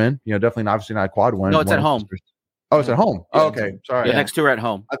decent win. Definitely, obviously not a quad win. No, it's at home. Oh, it's at home. Oh, okay. Sorry. The next 2 are at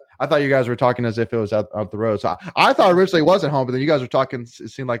home. I thought you guys were talking as if it was out the road. So I thought originally it was at home, but then you guys were talking. It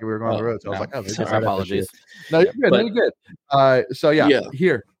seemed like we were going on the road. So I was like, my apologies. No, you're good. You're good. So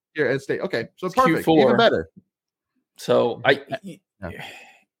here at State. Okay, so perfect. Q4. Even better. So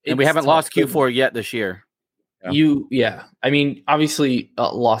and we haven't lost Q4 yet this year. I mean, obviously,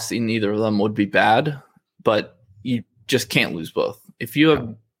 loss in either of them would be bad, but you just can't lose both. If you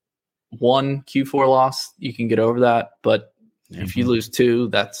have one Q4 loss, you can get over that. But if you lose 2,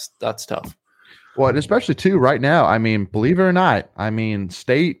 that's tough. Well, and especially too right now. I mean, believe it or not, I mean,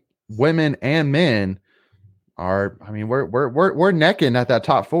 State women and men are. I mean, we're necking at that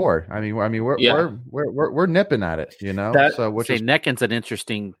top 4. I mean, we're nipping at it. Necking's an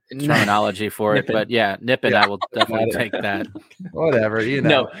interesting terminology for it, but nipping, I will definitely take that. Whatever,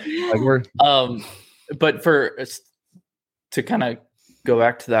 but to kind of go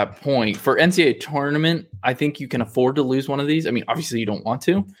back to that point for NCAA tournament, I think you can afford to lose one of these. I mean, obviously you don't want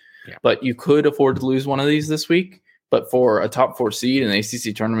to, but you could afford to lose one of these this week. But for a top 4 seed in the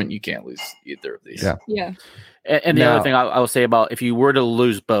ACC tournament, you can't lose either of these. Yeah. And the other thing I will say about if you were to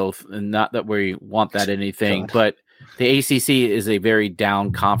lose both, and not that we want that anything, but the ACC is a very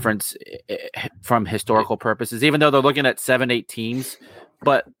down conference from historical purposes, even though they're looking at 7-8 teams.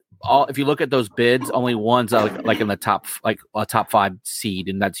 But if you look at those bids, only one's like in the top, like a top 5 seed,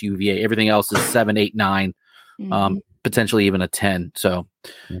 and that's UVA. Everything else is 7, 8, 9, potentially even a 10. So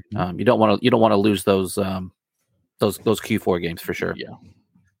you don't want to lose those Q4 games for sure. Yeah.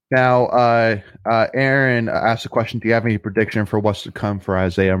 Now, Aaron asked a question. Do you have any prediction for what's to come for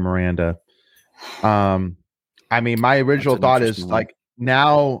Isaiah Miranda? I mean, my original thought is like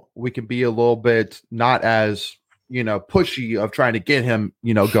now we can be a little bit not as pushy of trying to get him,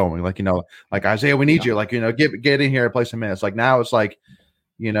 going. Like Isaiah, we need you. Like get in here and play some minutes. Like now it's like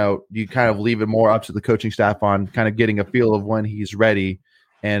you kind of leave it more up to the coaching staff on kind of getting a feel of when he's ready.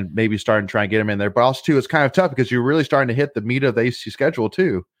 and maybe starting to try and get him in there. But also too, it's kind of tough because you're really starting to hit the meat of the ACC schedule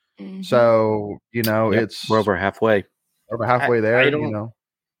too. Mhm. So Yep, we're over halfway. there.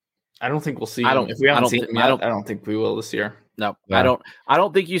 I don't think we'll see I him. don't- If we haven't I don't seen thi- him I yet, don't- I don't think we will this year. No, Yeah. I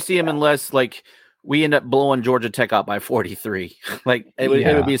don't think you see him unless like we end up blowing Georgia Tech out by 43. Like it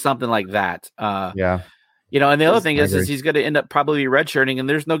would be something like that. yeah. And the other thing I is agree. he's going to end up probably redshirting, and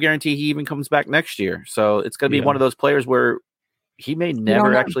there's no guarantee he even comes back next year. So it's going to be Yeah. one of those players where he may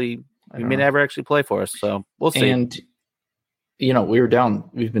never know. actually I he don't may know. never actually play for us. So we'll see. And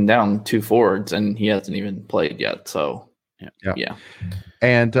we've been down 2 forwards, and he hasn't even played yet. So yeah.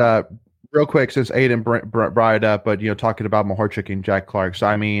 And real quick, since Aiden brought it up, but talking about Mahorchik and Jack Clark. So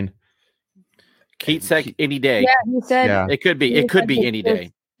I mean, Keatsek any day. Yeah, he said yeah, It could be. He It could said be that any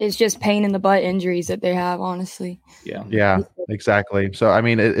day. it's just pain in the butt injuries that they have, honestly. yeah, exactly. So I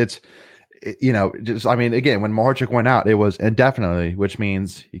mean, it's just I mean, again, when Mahorchik went out, it was indefinitely, which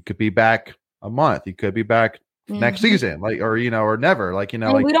means he could be back a month. He could be back next Mhm. season, or never,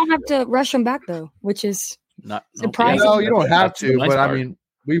 And we don't have to rush him back though, which is Not Surprising. No, you don't have That's the to, nice but I part. mean,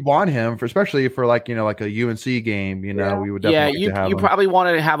 we want him for, especially for like a UNC game. Yeah. We would Yeah, definitely like to have you him. probably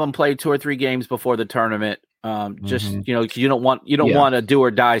wanted to have him play 2 or 3 games before the tournament. Just Mhm. 'cause you don't want Yeah. want a do or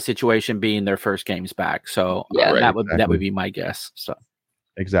die situation being their first games back. So Yeah. that would Exactly. be my guess. So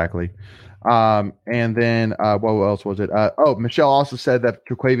Exactly. And then what else was it? Michelle also said that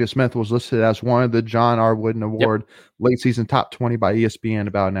Traquavius Smith was listed as one of the John R. Wooden Award late season top 20 by ESPN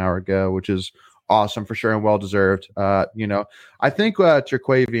about an hour ago, which is awesome for sure and well deserved. I think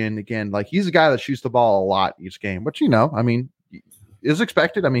Traquavian, again, like he's a guy that shoots the ball a lot each game, which I mean is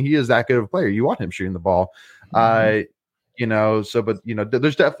expected. I mean, he is that good of a player. You want him shooting the ball. There's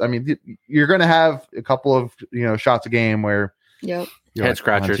I mean, you're going to have a couple of shots a game where Yep. you're Head like,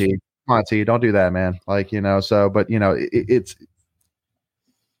 scratchers. Come on, T, don't do that, man. It's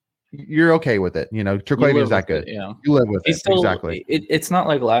you're okay with it. Traquavian's that good. Yeah. You live with He's it. still Exactly. It's not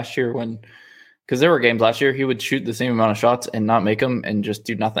like last year because there were games last year he would shoot the same amount of shots and not make them and just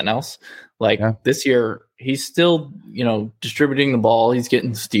do nothing else. This year he's still distributing the ball. He's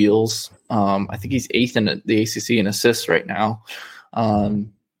getting steals. I think he's 8th in the ACC in assists right now.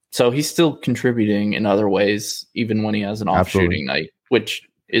 So he's still contributing in other ways, even when he has an off Absolutely. shooting night, which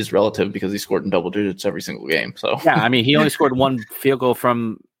is relative because he scored in double digits every single game. So yeah, I mean, he only scored one field goal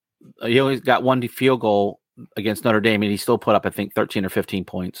he only got one field goal against Notre Dame, and he still put up, I think, 13 or 15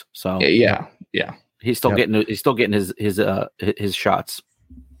 points. So yeah. he's still getting his shots.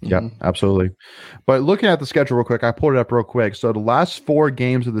 Yeah, absolutely. But looking at the schedule real quick, I pulled it up real quick. So the last 4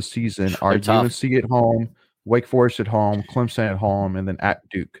 games of the season are They're tough. UNC at home, Wake Forest at home, Clemson at home, and then at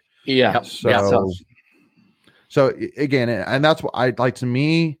Duke. Yeah. Yep. So again, and that's what I like. To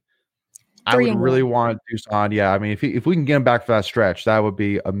me, I 3 would and really 1. want Dusan. Yeah, I mean, if we can get him back for that stretch, that would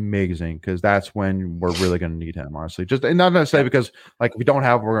be amazing because that's when we're really going to need him. Honestly, just and not necessarily because like if we don't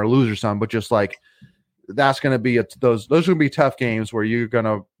have, we're going to lose or something, but just like that's going to be those are going to be tough games where you're going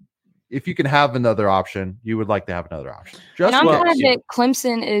to. If you can have another option, you would like to have another option. And I'm glad yeah. that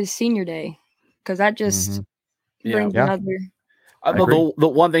Clemson is senior day because that just brings Yeah. another. The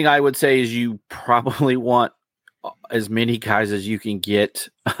one thing I would say is you probably want as many guys as you can get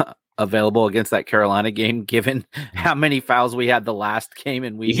available against that Carolina game, given how many fouls we had the last game,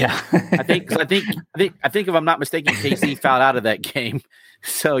 and I think if I'm not mistaken, KC fouled out of that game,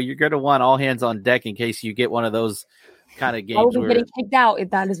 so you're going to want all hands on deck in case you get one of those kind of I games will be where getting kicked out if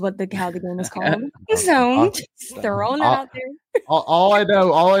that is how the game is called. So just throwing that out there. all I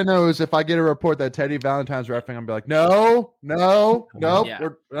know is if I get a report that Teddy Valentine's refereeing, I'm gonna be like, no, nope, Yeah.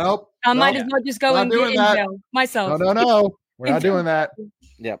 nope. I might nope. as well just go Not and get doing in that. jail myself. No. We're not doing that.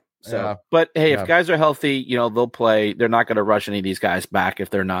 Yep. So, Yeah. but hey, Yeah. if guys are healthy, they'll play. They're not going to rush any of these guys back if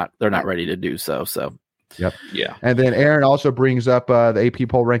they're not ready to do so. So, Yeah. And then Aaron also brings up the AP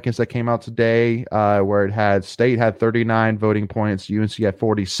poll rankings that came out today, where it had State had 39 voting points, UNC had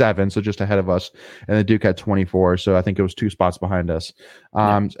 47, so just ahead of us, and then Duke had 24. So I think it was 2 spots behind us.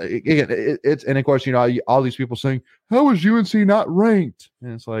 Again, it's and of course all these people saying, "How is UNC not ranked?"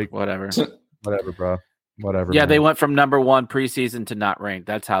 And it's like whatever. whatever, bro. Whatever. Yeah, man. they went from number 1 preseason to not ranked.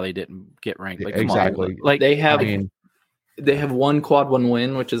 That's how they didn't get ranked. Like, come Exactly. on. Like They have I mean, they have one quad 1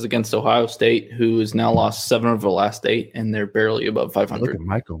 win, which is against Ohio State, who has now lost 7 of the last 8, and they're barely above look 500. at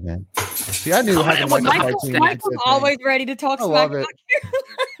Michael, man. See, I knew having Well, Michael Martinez Michael's was a good always ready to talk I smack. love it.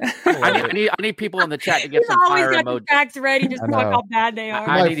 I need people in the chat to get He's some always fire got the emojis. facts ready to I talk know. how bad they are.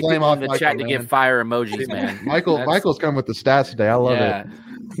 I might need flame people off in the Michael, chat to man. give fire emojis, man. Michael's coming with the stats today. I love Yeah. it.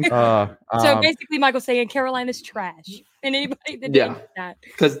 So basically, Michael's saying Carolina's trash, and anybody that Yeah. thinks that.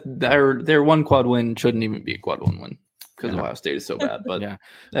 Because their one quad win shouldn't even be a quad 1 win. because Ohio State is so bad. But yeah,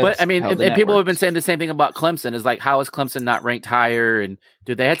 but I mean, and people have been saying the same thing about Clemson. Is like, how is Clemson not ranked higher? And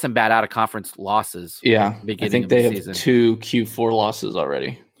dude, they had some bad out of conference losses. Yeah, I think they have season. 2 Q4 losses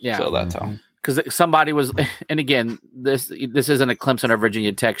already. Yeah, so that's how. Because somebody was, and again, this isn't a Clemson or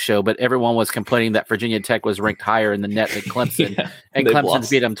Virginia Tech show, but everyone was complaining that Virginia Tech was ranked higher in the net than Clemson, and Clemson's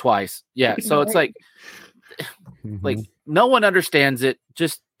beat them twice. Yeah, so it's like no one understands it.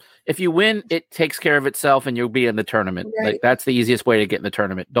 Just if you win, it takes care of itself, and you'll be in the tournament. Right. Like that's the easiest way to get in the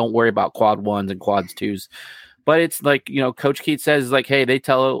tournament. Don't worry about quad ones and quads twos. But it's like, Coach Keith says, like, hey, they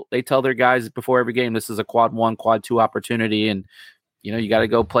tell their guys before every game, this is a quad 1, quad 2 opportunity, and you got to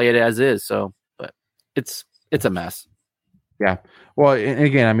go play it as is. So, but it's a mess. Yeah. Well, and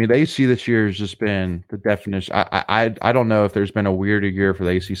again, I mean, the ACC this year has just been the definition. I don't know if there's been a weirder year for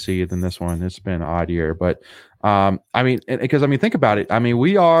the ACC than this one. It's been an odd year, but I mean, because think about it. I mean,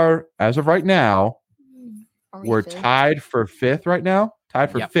 we are, as of right now, we're tied for 5th right now.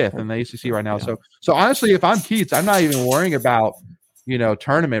 Tied for 5th in the ACC right now. Yeah. So honestly, if I'm Keats, I'm not even worrying about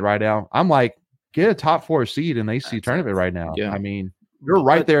tournament right now. I'm like, get a top 4 seed in the ACC tournament right now. Yeah. I mean, you're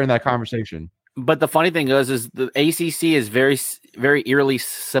right there in that conversation. But the funny thing is the ACC is very, very eerily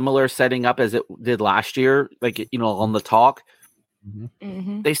similar setting up as it did last year. Like, on the talk,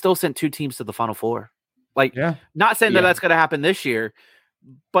 they still sent 2 teams to the Final Four. Like, not saying that that's going to happen this year,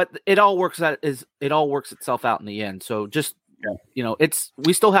 but it all works itself out in the end. So just,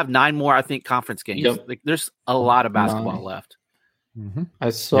 we still have 9 more, I think, conference games. Yep. Like, there's a lot of basketball left. I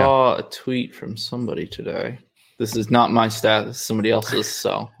saw a tweet from somebody today. This is not my stat. This is somebody else's.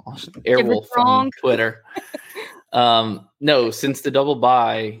 So Airwolf from Twitter. No, since the double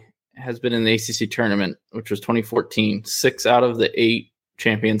bye has been in the ACC tournament, which was 2014, 6 out of the 8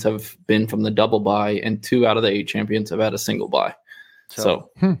 champions have been from the double bye, and 2 out of the 8 champions have had a single bye. So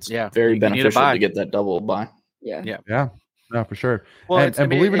it's very beneficial to get that double bye. Yeah. No, for sure. Well, and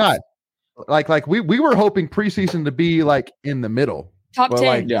believe it or not, like we were hoping preseason to be like in the middle, top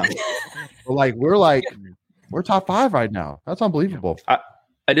 10. We're top 5 right now. That's unbelievable.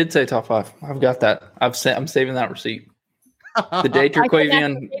 I did say top 5. I've got that. I'm saving that receipt. The day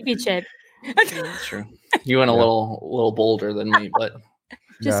Turquavian championship. That's true. You went a little bolder than me, but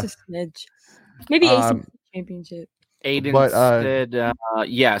just a smidge. Maybe ACC championship. Aiden said,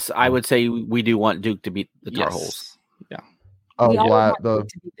 yes, I would say we do want Duke to beat the Tar Heels. Yeah. Oh,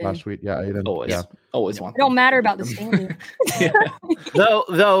 last week. Yeah. Always want. It don't matter about the standing.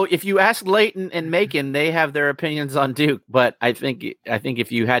 Though, if you ask Leighton and Macon, they have their opinions on Duke. But I think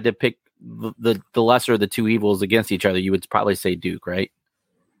if you had to pick the lesser of the 2 evils against each other, you would probably say Duke, right?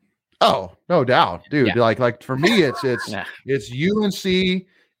 Oh, no doubt, dude. Yeah. Like for me, it's UNC,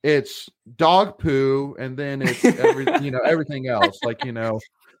 it's dog poo, and then it's everything else.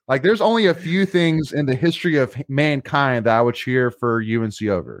 Like there's only a few things in the history of mankind that I would cheer for UNC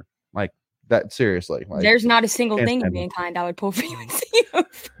over. Like that, seriously. Like, there's not a single thing in mankind I would pull for UNC over.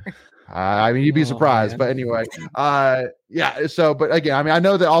 I mean, you'd be surprised, but anyway, So, but again, I mean, I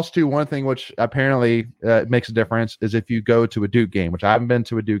know that also too, one thing which apparently makes a difference is if you go to a Duke game, which I haven't been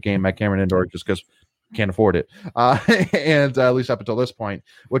to a Duke game at Cameron Indoor just because can't afford it, and at least up until this point,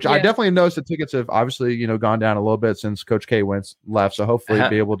 which I definitely noticed the tickets have obviously gone down a little bit since Coach K left, so hopefully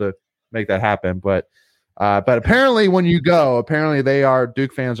be able to make that happen. But apparently when you go,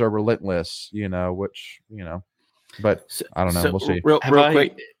 Duke fans are relentless, which but I don't know, we'll see. Real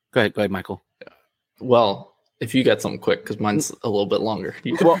quick, go ahead, Michael. Well, if you got something quick, because mine's a little bit longer.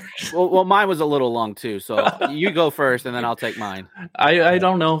 Well, mine was a little long too. So you go first, and then I'll take mine. I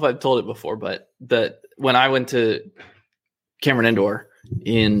don't know if I've told it before, but when I went to Cameron Indoor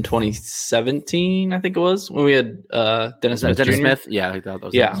in 2017, I think it was, when we had Dennis Smith. Dennis Smith? Yeah, I thought that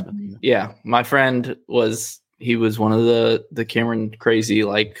was Dennis Smith. Yeah. My friend was one of the Cameron crazy,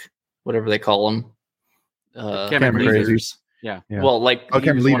 like whatever they call them. Cameron leaders. Yeah. Well, like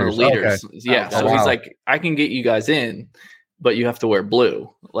he was one of the leaders. Okay. Yeah. He's like, I can get you guys in, but you have to wear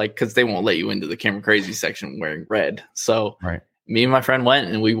blue, like, because they won't let you into the Cameron Crazy section wearing red. So me and my friend went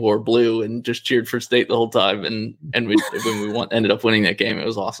and we wore blue and just cheered for State the whole time. And when we ended up winning that game, it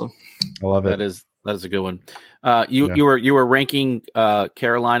was awesome. I love it. That is a good one. You were ranking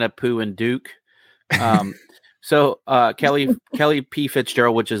Carolina, Pooh, and Duke. So Kelly P.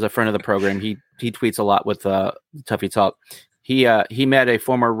 Fitzgerald, which is a friend of the program, he tweets a lot with Tuffy Talk. He met a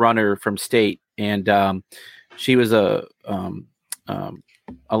former runner from State, and she was an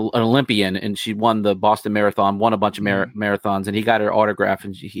Olympian, and she won the Boston Marathon, won a bunch of marathons, and he got her autograph.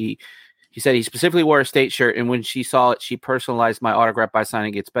 And he said he specifically wore a State shirt, and when she saw it, she personalized my autograph by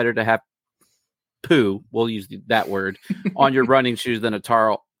signing, "It's better to have poo," we'll use that word, on your running shoes than a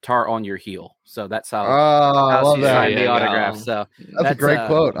Tar tar on your heel. So that's how, I love she that. signed the autograph. So that's a great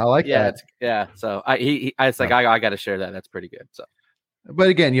quote. I like that. So I got to share that. That's pretty good. So. But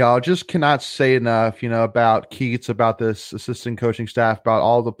again, y'all just cannot say enough, about Keats, about this assistant coaching staff, about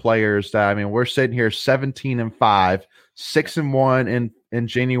all the players that, we're sitting here 17-5, 6-1 in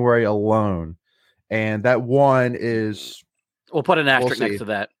January alone. And that one is, we'll put an asterisk next to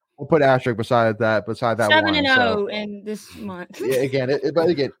that. We'll put asterisk beside that 7-0 in this month. But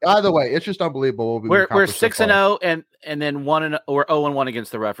again, either way, it's just unbelievable. We're 6-0 and then 1-0 or 0-1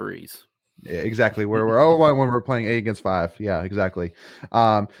 against the referees. Yeah, exactly. We're 0-1 when we're playing 8 against 5. Yeah, exactly.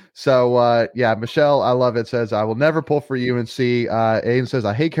 Michelle, I love it, says, I will never pull for UNC. Aiden says,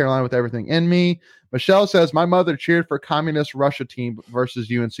 I hate Carolina with everything in me. Michelle says, my mother cheered for communist Russia team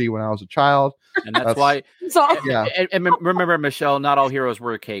versus UNC when I was a child. And that's why. And remember, Michelle, not all heroes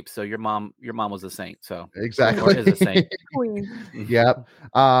wear capes. So your mom was a saint. So exactly. Is a saint. Yep.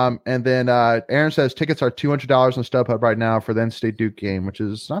 And then Aaron says tickets are $200 on StubHub right now for the NC State Duke game, which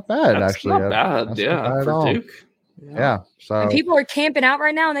is not bad. That's actually. Not bad. Yeah, for Duke. Yeah. So and people are camping out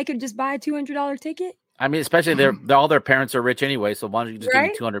right now, and they could just buy a $200 ticket. Especially all their parents are rich anyway. So why don't you just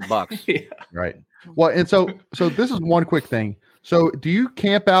give them $200? Yeah. Right. Well, and so this is one quick thing. So do you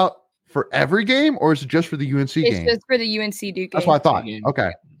camp out for every game, or is it just for the UNC game? It's just for the UNC Duke game. That's what I thought.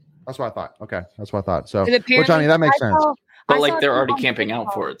 Okay. That's what I thought. Okay. That's what I thought. So, which that makes sense. But they're already camping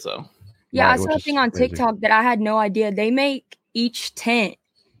out for it, so. Yeah, right, I saw a thing on TikTok that I had no idea. They make each tent.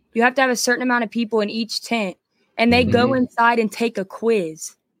 You have to have a certain amount of people in each tent, and they go inside and take a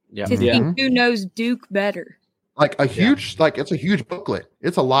quiz to see who knows Duke better. Like a huge, it's a huge booklet.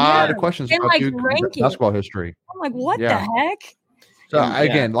 It's a lot of questions about Duke basketball history. I'm like, what the heck? So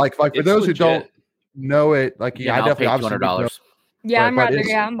again, like for those who don't know it, I definitely $200. Yeah,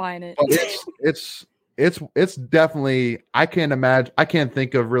 I'm buying it. But it's definitely, I can't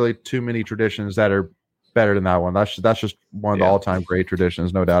think of really too many traditions that are better than that one. That's just one of the all-time great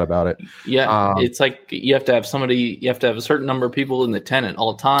traditions, no doubt about it. Yeah, it's like you have to have a certain number of people in the tent at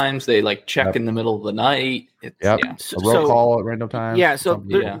all times. They check in the middle of the night. A roll call at random times. Yeah, so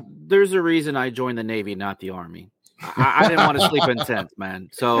there's a reason I joined the Navy, not the Army. I didn't want to sleep in tents, man.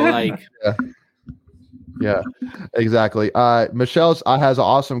 So Yeah, exactly. Michelle has an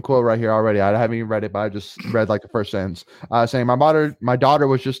awesome quote right here already. I haven't even read it, but I just read the first sentence saying, my daughter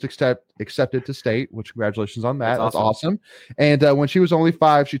was just accepted to state, which congratulations on that. That's awesome. And when she was only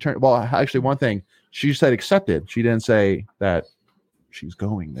 5, she turned, one thing, she said accepted. She didn't say that she's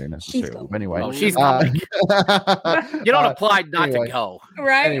going there necessarily. But anyway, she's going. You don't apply not to go.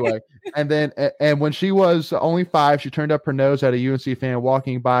 Right. Anyway, and when she was only 5, she turned up her nose at a UNC fan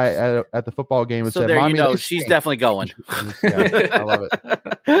walking by at the football game and said, "Mommy, she's definitely going." I love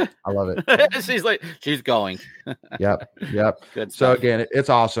it. She's going. Yep. Good stuff. So again, it's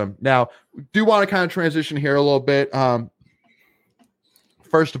awesome. Now, do want to kind of transition here a little bit.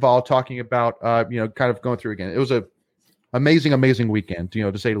 First of all, talking about kind of going through again. It was a amazing weekend,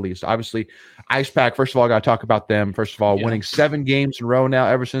 to say the least. Obviously, Ice Pack, first of all, I got to talk about them. First of all, winning 7 games in a row now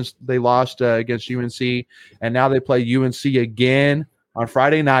ever since they lost against UNC. And now they play UNC again on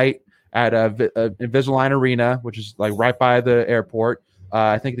Friday night at Invisalign Arena, which is right by the airport.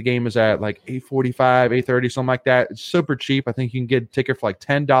 I think the game is at $8:45, $8:30, something like that. It's super cheap. I think you can get a ticket for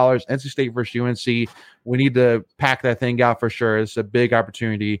 $10. NC State versus UNC. We need to pack that thing out for sure. It's a big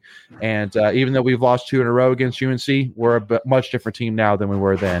opportunity. And even though we've lost 2 in a row against UNC, we're a much different team now than we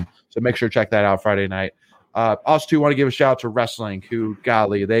were then. So make sure to check that out Friday night. Also, too, want to give a shout out to wrestling, who,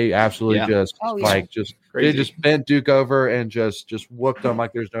 golly, they absolutely they just bent Duke over and just whooped them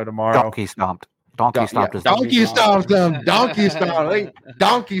like there's no tomorrow. Donkey stomped. Donkey stomped them. Donkey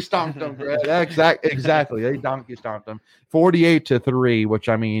stomped them. Exactly. They donkey stomped them 48-3, which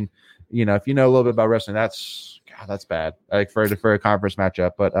if you know a little bit about wrestling, that's bad. For a conference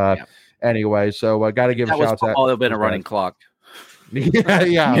matchup. But anyway, so I got to give a shout out to that. It would have been a running clock.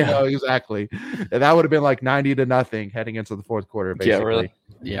 No, exactly. And that would have been 90-0 heading into the fourth quarter, basically. Yeah, really.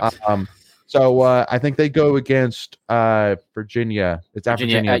 Yeah. So I think they go against Virginia. It's at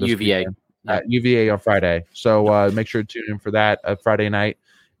Virginia at UVA. Weekend. At UVA on Friday. So make sure to tune in for that Friday night.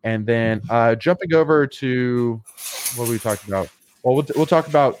 And then jumping over to what were we talking about? Well, we'll talk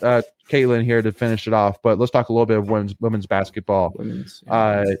about Caitlin here to finish it off, but let's talk a little bit of women's basketball.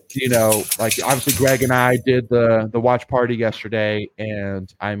 Obviously Greg and I did the watch party yesterday,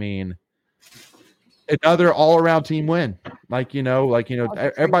 and another all-around team win.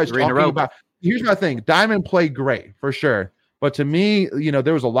 Everybody's talking about. Here's my thing: Diamond played great for sure. But to me,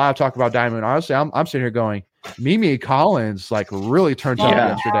 there was a lot of talk about Diamond. Honestly, I'm sitting here going, Mimi Collins really turned up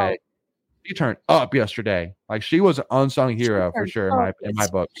yesterday. she turned up yesterday. Like she was an unsung hero for sure in my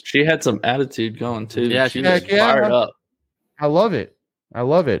books. She had some attitude going too. Yeah, she was fired up. I love it.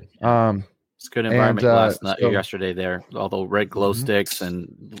 It's good environment yesterday there. All the red glow sticks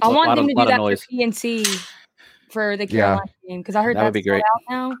and I want them to do that for PNC for the Carolina game because I heard that would be great out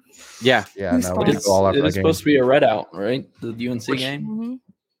now. Yeah. No, it is supposed to be a red out, right? The UNC game. Mm-hmm.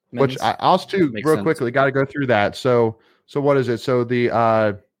 Which I'll too real sense. Quickly got to go through that. So what is it? So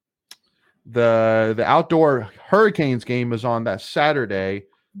the outdoor Hurricanes game is on that Saturday,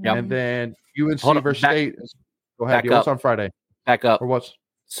 and then UNC versus State. Go ahead. What's on Friday? Back up. Or what's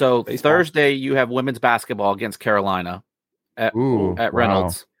so baseball. Thursday? You have women's basketball against Carolina at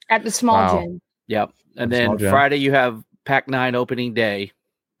Reynolds at the small gym. Yep. And then Friday you have Pac-9 opening day.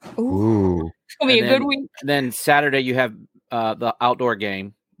 Ooh. It's gonna be a good week. And then Saturday you have the outdoor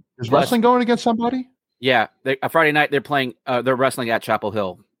game. Is wrestling going against somebody? Yeah, Friday night they're playing. They're wrestling at Chapel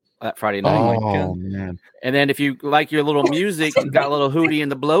Hill that Friday night. Oh man! And then if you like your little music, you got a little Hootie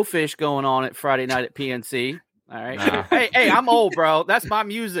and the Blowfish going on at Friday night at PNC. All right. Nah. Hey, I'm old, bro. That's my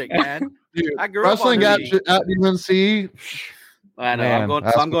music, man. Dude, I grew wrestling up at UNC. I know. Man,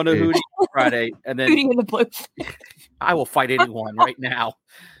 I'm going to Hootie Friday, and then Hootie and the Blowfish. I will fight anyone right now.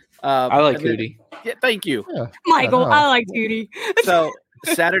 I like Hootie. Yeah, thank you, Michael. I like Hootie. So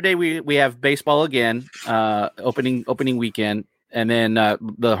Saturday we have baseball again, opening weekend, and then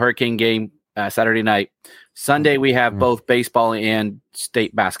the Hurricane game Saturday night. Sunday we have both baseball and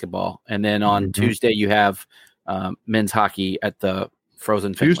state basketball, and then on Tuesday you have men's hockey at the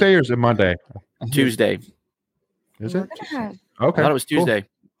Frozen Finley. Tuesday or is it Monday? Tuesday. Is it? Okay. I thought it was Tuesday. Cool.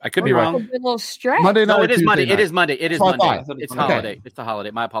 I could be wrong. A little stretch. Monday night. No, it is Monday. Night. It is Monday. It is Monday. It's holiday. It's a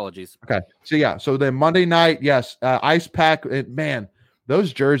holiday. My apologies. Okay. So then Monday night, yes, Ice Pack. Man,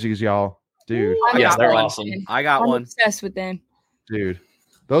 those jerseys, y'all, dude. Yes, they're awesome. I got one. Obsessed with them, dude.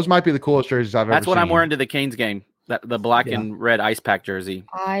 Those might be the coolest jerseys I've ever seen. That's what I'm wearing to the Canes game. The black and red Ice Pack jersey.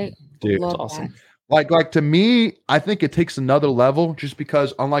 I love awesome. That. Like to me, I think it takes another level just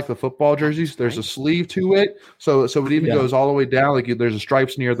because unlike the football jerseys, there's a sleeve to it. So it even goes all the way down. Like there's a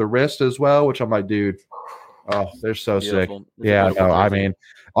stripes near the wrist as well, which I'm like, dude, oh, they're so beautiful. Sick. Yeah, no, I mean,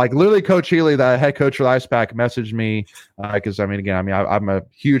 like literally Coach Healy, the head coach for the Ice Pack, messaged me because I'm a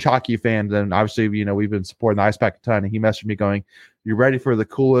huge hockey fan. And obviously, we've been supporting the Ice Pack a ton. And he messaged me going, "You ready for the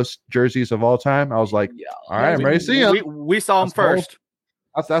coolest jerseys of all time?" I was like, all right, I'm ready to see them. We saw them first.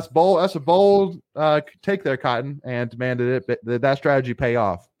 That's bold. That's a bold take there, Cotton, and demanded it. But that strategy pay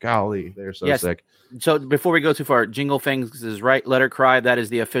off. Golly, they're so sick. So before we go too far, Jingle Fangs is right. Let Her Cry. That is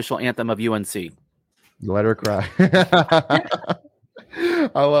the official anthem of UNC. Let Her Cry.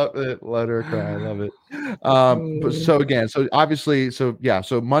 I love it. Let Her Cry. I love it.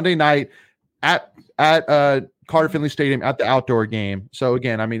 So Monday night at Carter Finley Stadium at the outdoor game. So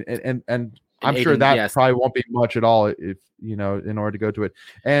again, I mean, and I'm sure that probably won't be much at all if in order to go to it.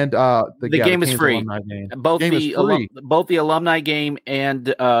 And the game is free. Both the alumni game and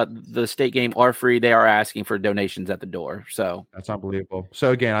the state game are free. They are asking for donations at the door. So that's unbelievable.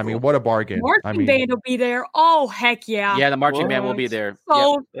 So again, I mean, what a bargain. Marching band will be there. Oh heck yeah. Yeah, the marching band will be there.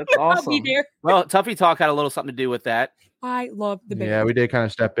 So that's awesome. Be there. Well, Tuffy Talk had a little something to do with that. I love the band. Yeah, we did kind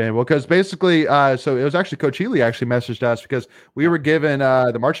of step in. Well, because basically, so it was actually Coach Healy actually messaged us because we were giving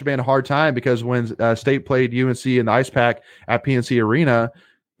the marching band a hard time because when State played UNC in the Ice Pack at PNC Arena,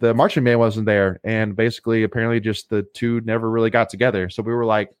 the marching band wasn't there. And basically, apparently just the two never really got together. So we were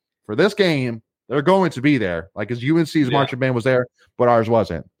like, for this game, they're going to be there. Like, because UNC's marching band was there, but ours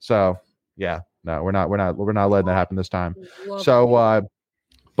wasn't. So, yeah, no, we're not letting that happen this time.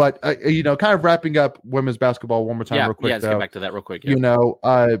 But kind of wrapping up women's basketball one more time, real quick. Yeah, let's get back to that real quick.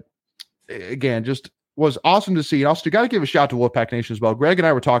 Yeah. Again, just was awesome to see. And also, got to give a shout out to Wolfpack Nation as well. Greg and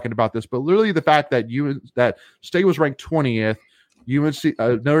I were talking about this, but literally the fact that State was ranked 20th,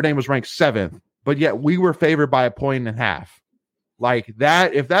 UNC Notre Dame was ranked 7th, but yet we were favored by 1.5 points. Like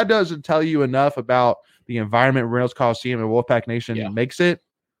that, if that doesn't tell you enough about the environment Reynolds Coliseum and Wolfpack Nation makes it,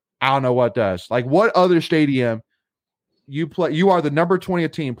 I don't know what does. Like, what other stadium? You are the number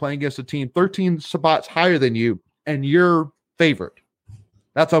 20th team playing against a team 13 spots higher than you, and you're favored.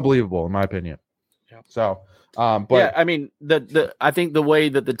 That's unbelievable, in my opinion. Yeah. So, I mean, I think the way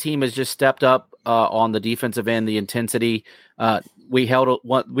that the team has just stepped up on the defensive end, the intensity, we held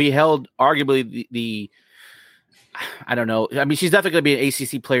arguably the I don't know. I mean, she's definitely going to be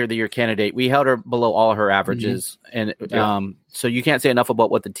an ACC Player of the Year candidate. We held her below all her averages, and so you can't say enough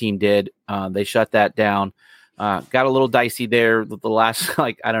about what the team did. They shut that down. Got a little dicey there the last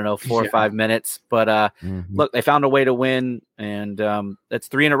 4 or 5 minutes, but look, they found a way to win, and that's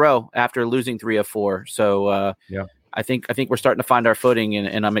 3 in a row after losing 3 of 4. So I think we're starting to find our footing,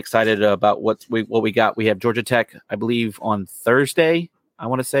 and I'm excited about what we got. We have Georgia Tech, I believe, on Thursday. I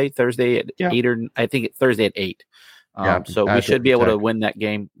want to say Thursday at 8, or I think it's Thursday at 8. So we should be able to win that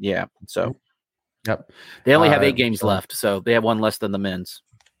game. Yeah. So they only have 8 games left, so they have one less than the men's.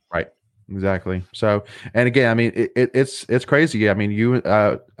 Right. Exactly. So, and again, I mean, it's crazy. I mean,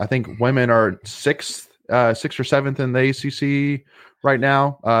 I think women are 6th or 7th in the ACC right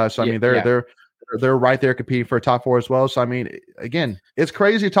now. So I mean, they're right there competing for a top 4 as well. So I mean, again, it's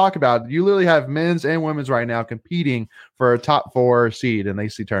crazy to talk about. You literally have men's and women's right now competing for a top 4 seed in the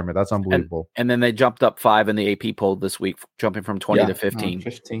ACC tournament. That's unbelievable. And then they jumped up 5 in the AP poll this week, jumping from 20 to 15.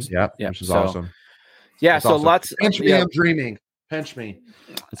 15. Yeah, which is awesome. Yeah, That's so awesome. lots. Pinch me, I'm dreaming. Pinch me.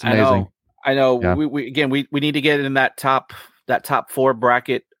 It's amazing. I know. Yeah. We need to get in that top 4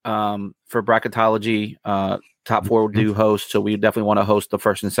 bracket for bracketology. Top 4 do host, so we definitely want to host the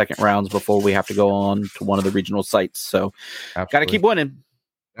first and second rounds before we have to go on to one of the regional sites. So, got to keep winning.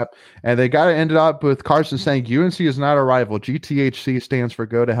 Yep. And they got to end it up with Carson saying UNC is not a rival. GTHC stands for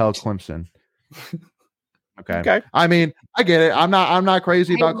Go to Hell Clemson. Okay. I mean, I get it. I'm not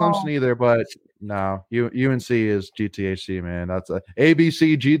crazy about Clemson either, but no, UNC is GTHC, man. That's a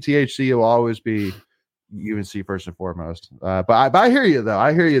ABC. GTHC will always be UNC first and foremost. But I hear you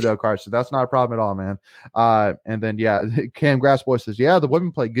though, Carson. That's not a problem at all, man. And then Cam Grassboy says, the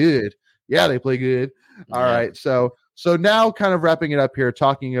women play good. Yeah, they play good. All right. So now kind of wrapping it up here,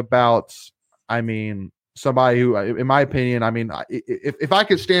 talking about, I mean, somebody who, in my opinion, I mean, if I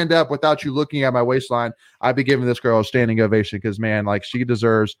could stand up without you looking at my waistline, I'd be giving this girl a standing ovation because, man, like, she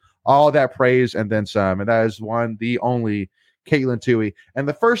deserves all that praise and then some. And that is the only Caitlin Toohey. And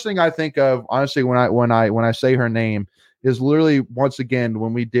the first thing I think of, honestly, when I say her name, is literally, once again,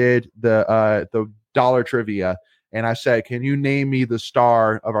 when we did the dollar trivia, and I said, "Can you name me the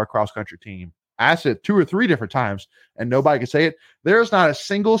star of our cross country team?" I asked it 2 or 3 different times, and nobody could say it. There's not a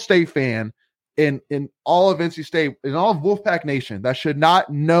single state fan in all of NC State, in all of Wolfpack Nation, that should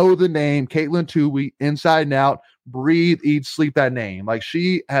not know the name Caitlin Toohey inside and out, breathe, eat, sleep that name. Like,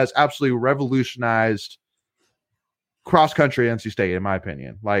 she has absolutely revolutionized cross country at NC State, in my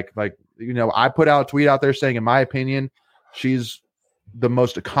opinion. Like, I put out a tweet out there saying, in my opinion, she's the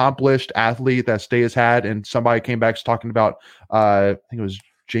most accomplished athlete that state has had. And somebody came back talking about, I think it was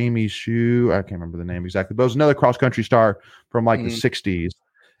Jamie Shue. I can't remember the name exactly, but it was another cross country star from the 60s.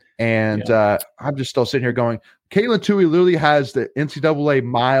 And I'm just still sitting here going, Caitlin Toohey literally has the NCAA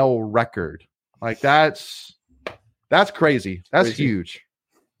mile record. Like, that's crazy. That's huge.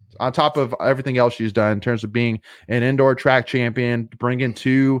 On top of everything else she's done in terms of being an indoor track champion, bringing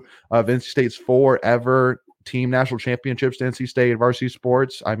 2 of NC State's 4 ever team national championships to NC State varsity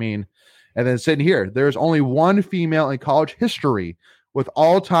sports. I mean, and then sitting here, there's only 1 female in college history with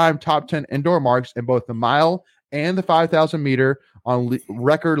all-time top 10 indoor marks in both the mile and the 5,000 meter on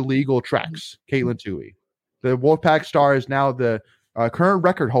record legal tracks. Caitlin Toohey, the Wolfpack star, is now the current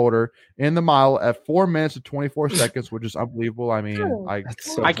record holder in the mile at 4 minutes and 24 seconds, which is unbelievable. I mean, I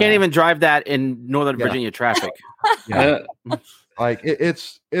can't even drive that in Northern Virginia traffic. Like,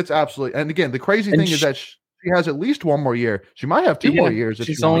 it's absolutely. And again, the crazy thing is that she has at least 1 more year. She might have 2 more years.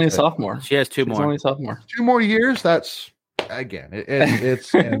 She's only a sophomore. She has 2 more. She's only a sophomore. 2 more years. That's, again,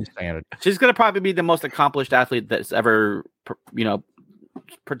 it's insanity. She's going to probably be the most accomplished athlete that's ever,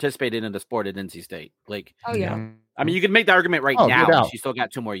 participated in the sport at NC State. Like, oh yeah. I mean, you can make the argument now. She's still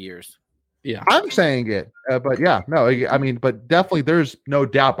got 2 more years. Yeah, I'm saying it, but I mean, but definitely, there's no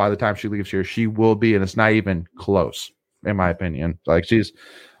doubt by the time she leaves here, she will be, and it's not even close, in my opinion. Like,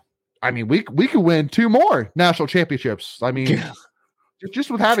 we could win 2 more national championships. I mean, just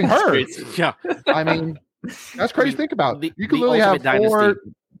with having her. Yeah, I mean, that's crazy to think about. You could literally have 4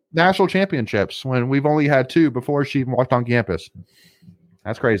 national championships when we've only had 2 before she even walked on campus.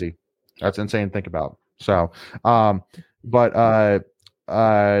 That's crazy. That's insane to think about. So, who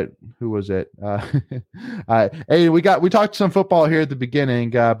was it? Hey, we talked some football here at the beginning,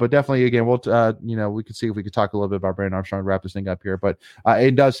 but definitely, again, we'll, we could see if we could talk a little bit about Brandon Armstrong to wrap this thing up here. But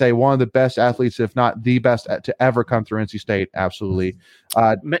it does say one of the best athletes, if not the best to ever come through NC State. Absolutely.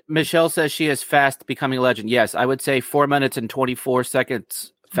 Michelle says she is fast becoming a legend. Yes, I would say 4 minutes and 24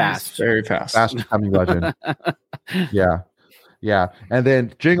 seconds fast. Very fast. Fast becoming legend. Yeah. And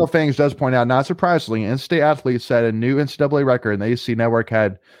then Jingle Fangs does point out, not surprisingly, in-state athletes set a new NCAA record, and the ACC Network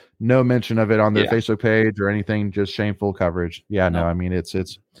had no mention of it on their Facebook page or anything, just shameful coverage. Yeah, no, I mean, it's. You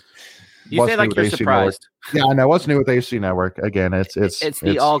say like you're surprised. Network. Yeah, I know. What's new with the ACC Network? Again, it's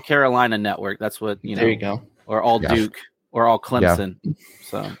the All Carolina Network. That's what, There you go. Or All Duke or All Clemson.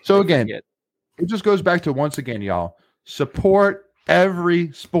 So again, it just goes back to, once again, y'all, support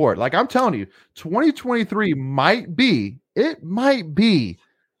every sport. Like I'm telling you, 2023 might be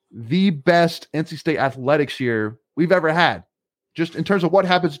the best NC State athletics year we've ever had, just in terms of what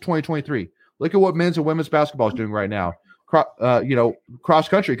happens in 2023. Look at what men's and women's basketball is doing right now. Cross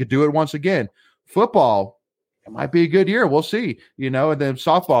country could do it once again. Football, it might be a good year. We'll see. And then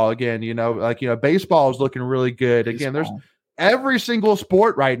softball again. Baseball is looking really good. Again, there's every single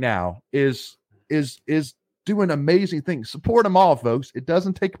sport right now is doing amazing things. Support them all, folks. It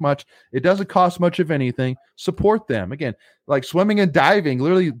doesn't take much. It doesn't cost much of anything. Support them. Again, like swimming and diving,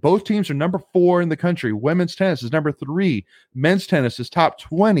 literally both teams are number 4 in the country. Women's tennis is number 3. Men's tennis is top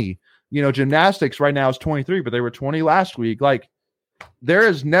 20. Gymnastics right now is 23, but they were 20 last week. Like, there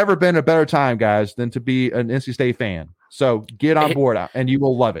has never been a better time, guys, than to be an NC State fan. So get on board out, and you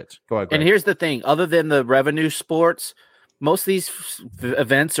will love it. Go ahead, Greg. And here's the thing. Other than the revenue sports, most of these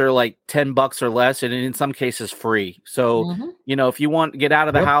events are like $10 or less, and in some cases free. So, if you want to get out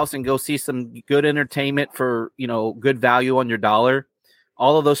of the house and go see some good entertainment for, good value on your dollar,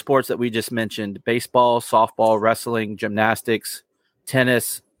 all of those sports that we just mentioned, baseball, softball, wrestling, gymnastics,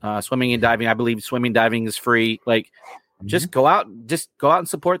 tennis, swimming and diving. I believe swimming and diving is free. Like, just go out and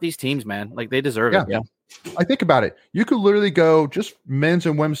support these teams, man. Like, they deserve it. Yeah. I think about it. You could literally go just men's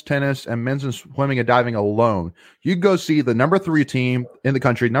and women's tennis and men's and swimming and diving alone. You could go see the number 3 team in the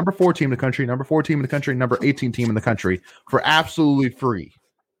country, number 4 team in the country, number 4 team in the country, number 18 team in the country for absolutely free.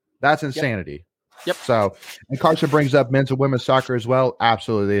 That's insanity. Yep. So, and Carson brings up men's and women's soccer as well.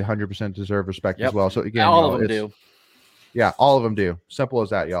 Absolutely, 100% deserve respect as well. So again, all of them do. Yeah, all of them do. Simple as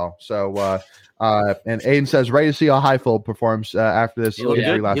that, y'all. So, and Aiden says, ready to see how Highfield performs after this. He looked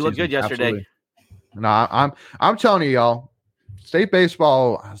good yesterday. Absolutely. No, I'm telling you, y'all. I think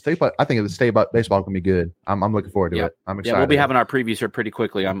the state baseball can be good. I'm looking forward to it. I'm excited. Yeah, we'll be having our previews here pretty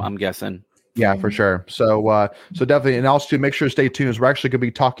quickly. I'm guessing. Yeah, for sure. So definitely, and also make sure to stay tuned. We're actually going to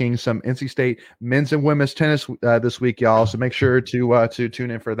be talking some NC State men's and women's tennis this week, y'all. So make sure to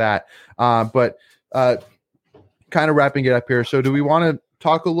tune in for that. But kind of wrapping it up here. So do we want to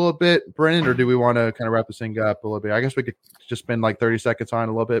talk a little bit, Brennan, or do we want to kind of wrap this thing up a little bit? I guess we could just spend like 30 seconds on it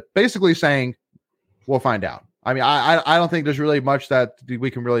a little bit, basically saying we'll find out. I mean, I don't think there's really much that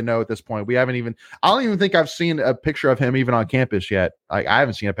we can really know at this point. I don't even think I've seen a picture of him even on campus yet. I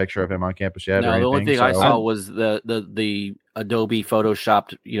haven't seen a picture of him on campus yet. No, the only thing I saw was the Adobe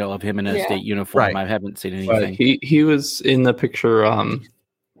photoshopped, of him in a state uniform. Right. I haven't seen anything. He was in the picture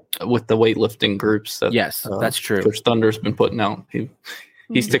with the weightlifting groups. That's true. Which Thunder's been putting out.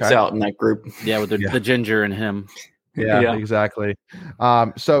 He sticks out in that group. Yeah, with the ginger in him. Yeah, exactly.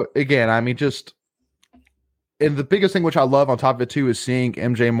 So again, I mean, and the biggest thing which I love on top of it too is seeing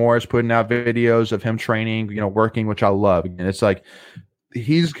MJ Morris putting out videos of him training, working, which I love. And it's like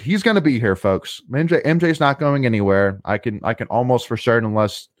he's going to be here, folks. MJ's not going anywhere. I can almost for certain,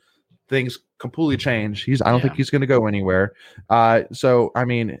 unless things completely change. I don't think he's going to go anywhere. So I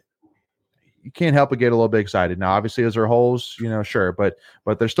mean, you can't help but get a little bit excited. Now, obviously, is there holes? Sure, but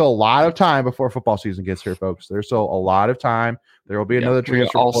there's still a lot of time before football season gets here, folks. There's still a lot of time. There will be another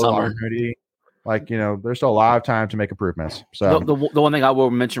transfer all summer. There's still a lot of time to make improvements. So the one thing I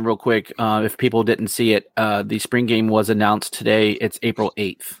will mention real quick, if people didn't see it, the spring game was announced today. It's April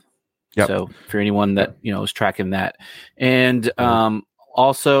 8th. Yep. So for anyone that is tracking that, and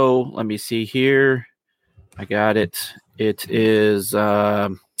also let me see here. I got it. It is.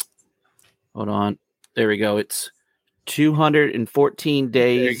 Hold on. There we go. It's 214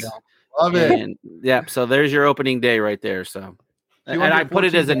 days. There you go. Love it. Yeah. So there's your opening day right there. So, and I put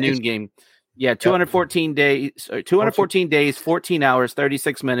it as a noon game. Yeah, 214 days, 214 days, 14 hours,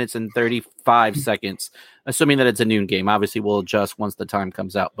 36 minutes, and 35 seconds, assuming that it's a noon game. Obviously, we'll adjust once the time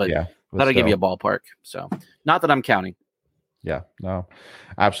comes out, but that'll give you a ballpark. So, not that I'm counting. Yeah, no,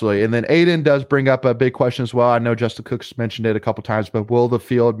 absolutely. And then Aiden does bring up a big question as well. I know Justin Cook's mentioned it a couple times, but will the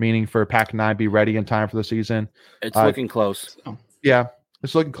field, meaning for Pac-9, be ready in time for the season? It's looking close. Yeah,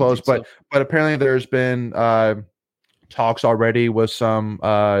 it's looking close, but apparently there's been talks already with some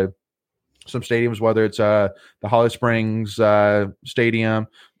stadiums, whether it's the Holly Springs Stadium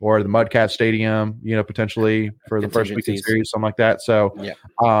or the Mudcat Stadium, potentially for the first weekend series, something like that. So,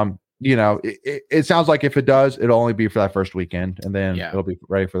 it sounds like if it does, it'll only be for that first weekend, and then it'll be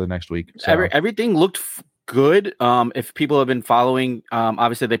ready for the next week. So. Everything looked good. If people have been following,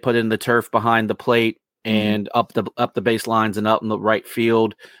 obviously they put in the turf behind the plate and up the baselines and up in the right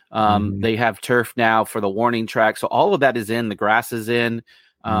field. They have turf now for the warning track, so all of that is in. The grass is in.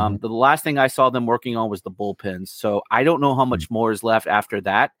 The last thing I saw them working on was the bullpens. So I don't know how much more is left after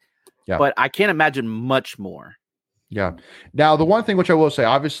that, but I can't imagine much more. Yeah. Now, the one thing which I will say,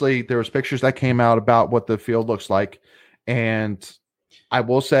 obviously there was pictures that came out about what the field looks like. And I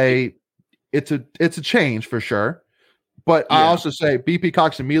will say it's a change for sure. But I also say BP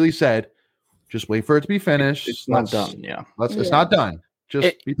Cox immediately said, just wait for it to be finished. It's not done. Yeah. It's not done.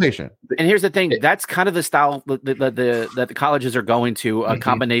 Just be patient. And here's the thing: that's kind of the style that the colleges are going to, a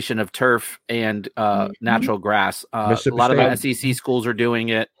combination of turf and natural grass. A lot of SEC schools are doing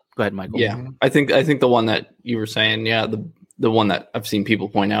it. Go ahead, Michael. Yeah, I think the one that you were saying, the one that I've seen people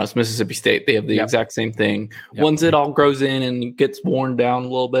point out is Mississippi State. They have the exact same thing. Once it all grows in and gets worn down a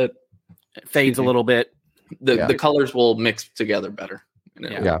little bit, it fades a little bit. The colors will mix together better. And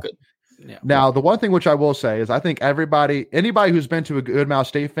it'll look good. Yeah. Now, the one thing which I will say is I think anybody who's been to a good amount of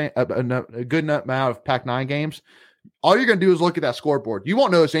state a good amount of Pac-9 games, all you're going to do is look at that scoreboard. You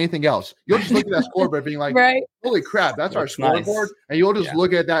won't notice anything else. You'll just look at that scoreboard being like, holy crap, that's our scoreboard. Nice. And you'll just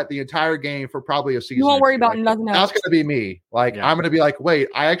look at that the entire game for probably a season. You won't worry about nothing else. That's going to be me. Like, I'm going to be like, wait,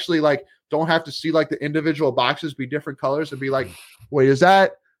 I actually don't have to see the individual boxes be different colors and be like, wait, is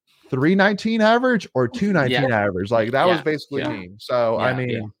that 319 average or 219 average? Like that was basically me. So, I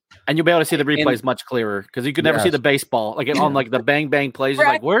mean. And you'll be able to see the replays much clearer because you could never see the baseball on the bang bang plays. You're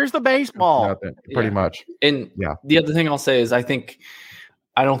like, where's the baseball? Pretty much. And the other thing I'll say is I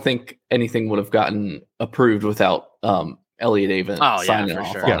don't think anything would have gotten approved without Elliot Avent signing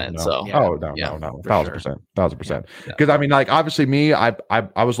off on it. So no, 1,000%. Because I mean, obviously me, I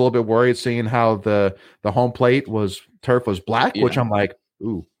was a little bit worried seeing how the home plate turf was black, which I'm like,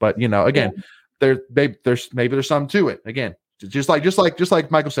 ooh, but again, there's some to it. Again. Just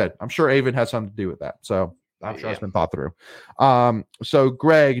like Michael said, I'm sure Avent has something to do with that. So I'm sure it's been thought through. So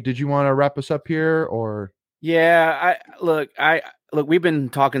Greg, did you want to wrap us up here or? Yeah, look, we've been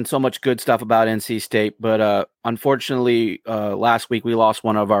talking so much good stuff about NC State, but unfortunately, last week we lost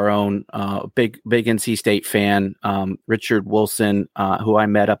one of our own, big NC State fan, Richard Wilson, who I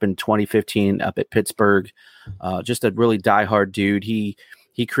met up in 2015 up at Pittsburgh. Just a really diehard dude.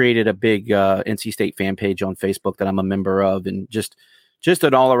 He created a big NC State fan page on Facebook that I'm a member of, and just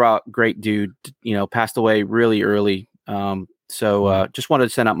an all-around great dude. Passed away really early. So just wanted to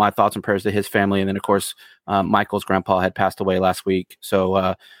send out my thoughts and prayers to his family, and then of course Michael's grandpa had passed away last week.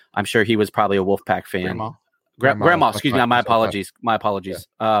 So I'm sure he was probably a Wolfpack fan. Grandma, excuse me. My apologies.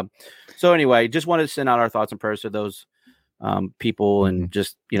 So anyway, just wanted to send out our thoughts and prayers to those people, and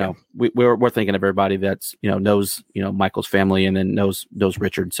just we're thinking of everybody that's knows Michael's family and then knows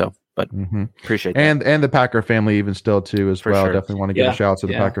Richard. So, but appreciate that. and the Packer family even still too as well. Sure. Definitely want to give a shout out to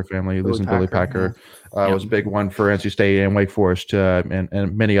the Packer family. Losing Billy Packer was a big one for NC State and Wake Forest and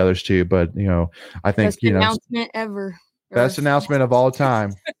many others too. But I think best announcement ever. Best announcement of all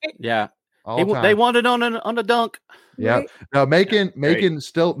time. Yeah. They wanted on a dunk. Yeah. Right? No, Macon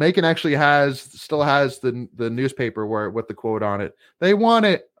actually still has the newspaper with the quote on it. They want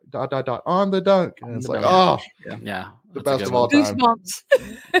it ... on the dunk. And it's like, the best of all time.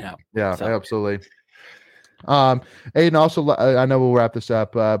 Yeah, absolutely. Aiden, also, I know we'll wrap this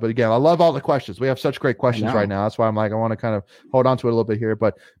up, but again, I love all the questions. We have such great questions right now. That's why I'm like, I want to kind of hold on to it a little bit here.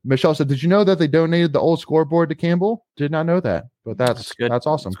 But Michelle said, did you know that they donated the old scoreboard to Campbell? Did not know that, but that's good. That's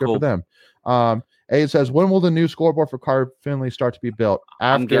awesome. That's good for them. Aiden says, when will the new scoreboard for Carter Finley start to be built?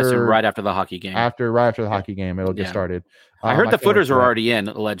 I'm guessing right after the hockey game. Right after the hockey game, it'll get started. I heard the footers are already in,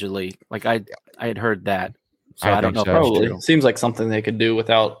 allegedly. Like I had heard that. So I don't know. Probably. It seems like something they could do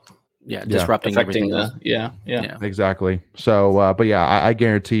without disrupting everything. Exactly. So, but I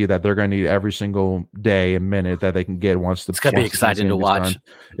guarantee you that they're going to need every single day and minute that they can get once the. It's going to be exciting to watch.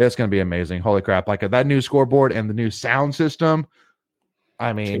 It's going to be amazing. Holy crap! Like that new scoreboard and the new sound system.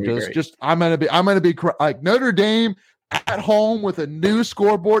 I mean, I'm going to be like Notre Dame at home with a new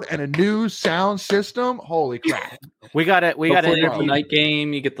scoreboard and a new sound system. Holy crap! We got it. We got an interview night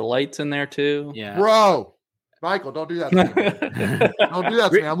game. You get the lights in there too. Yeah, bro. Michael, don't do that to me. Don't do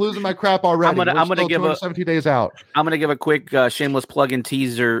that to me. I'm losing my crap already. I'm gonna give 17 days out. I'm gonna give a quick shameless plug-in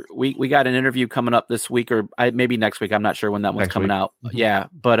teaser. We got an interview coming up this week, or maybe next week. I'm not sure when that one's coming out. Yeah,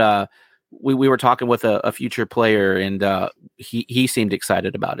 but we were talking with a future player, and he seemed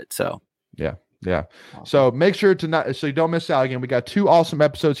excited about it. So yeah. So make sure so you don't miss out. Again, we got 2 awesome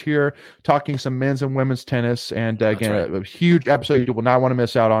episodes here talking some men's and women's tennis, and again, a huge episode you will not want to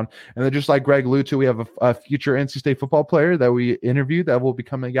miss out on. And then just like Greg alluded to, we have a future NC State football player that we interviewed that will be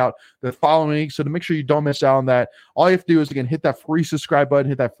coming out the following week. So to make sure you don't miss out on that, all you have to do is again hit that free subscribe button,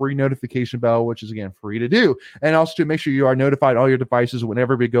 hit that free notification bell, which is again free to do, and also to make sure you are notified on all your devices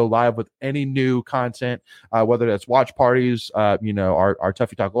whenever we go live with any new content, whether that's watch parties, our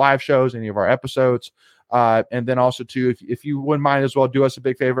Tuffy Talk live shows, any of our episodes. And then also too, if you wouldn't mind as well, do us a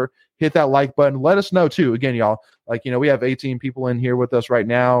big favor, hit that like button. Let us know too. Again, y'all, we have 18 people in here with us right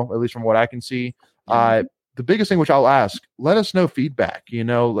now, at least from what I can see. The the biggest thing which I'll ask, let us know feedback. We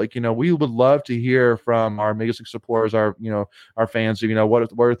would love to hear from our Mega Six supporters, our fans.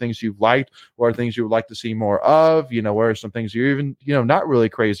 What are things you've liked, what are things you would like to see more of? What are some things you're even not really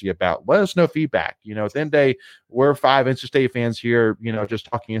crazy about? Let us know feedback. At the end of the day, we're 5 NC State fans here, just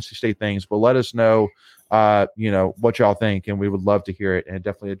talking NC State things, but let us know what y'all think, and we would love to hear it and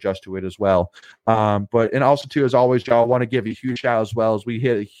definitely adjust to it as well. And also too, as always, y'all, want to give a huge shout as well as we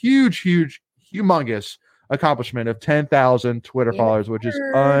hit a humongous accomplishment of 10,000 Twitter followers, which is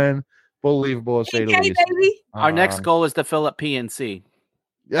unbelievable to say the least. Our next goal is to fill up PNC.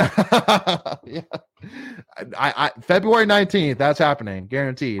 Yeah. I February 19th, that's happening,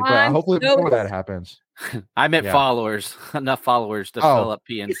 guaranteed. But hopefully before that happens. I meant followers, enough followers to fill up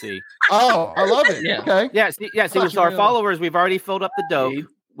PNC. Oh, I love it. Yeah. Okay. See, so our followers, we've already filled up the dope.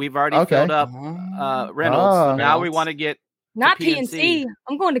 We've already filled up Reynolds. So now we want to get not PNC.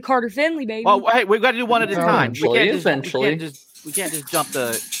 I'm going to Carter Finley, baby. Well, hey, we've got to do one at a time. Eventually. We can't just jump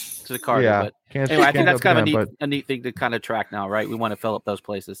to the Carter. Yeah. But anyway, I think that's kind of a neat thing to kind of track now, right? We want to fill up those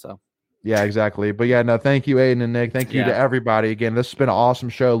places. So. Yeah, exactly. But yeah, no, thank you, Aiden and Nick. Thank you to everybody. Again, this has been an awesome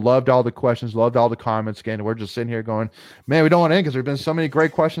show. Loved all the questions. Loved all the comments. Again, we're just sitting here going, man, we don't want to end because there's been so many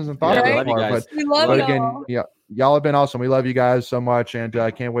great questions and thoughts. Yeah, we love but y'all. again, y'all have been awesome. We love you guys so much, and I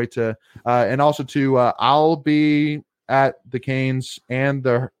can't wait to. And also to, I'll be at the Canes and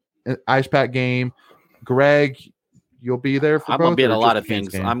the Ice Pack game. Greg, you'll be there for. I'm both, gonna be at a lot of Canes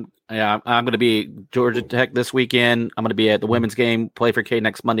things. game? I'm going to be at Georgia Tech this weekend. I'm going to be at the women's game, play for K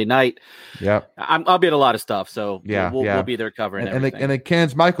next Monday night. Yep. I'll be at a lot of stuff. So we'll be there covering everything. And the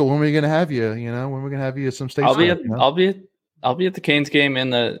Canes, Michael, when are we going to have you? When are we going to have you at some station? I'll be at the Canes game in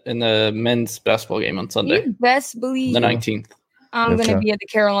the men's basketball game on Sunday. You best believe the 19th. I'm going to be at the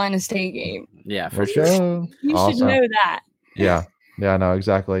Carolina State game. Yeah, for sure. You should know that. Yeah. Yeah, no,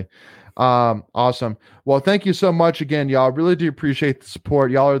 exactly. Awesome. Well, thank you so much again, y'all. Really do appreciate the support.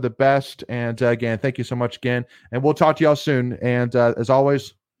 Y'all are the best. And again, thank you so much again. And we'll talk to y'all soon. And as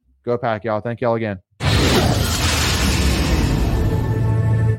always, go Pack, y'all. Thank y'all again.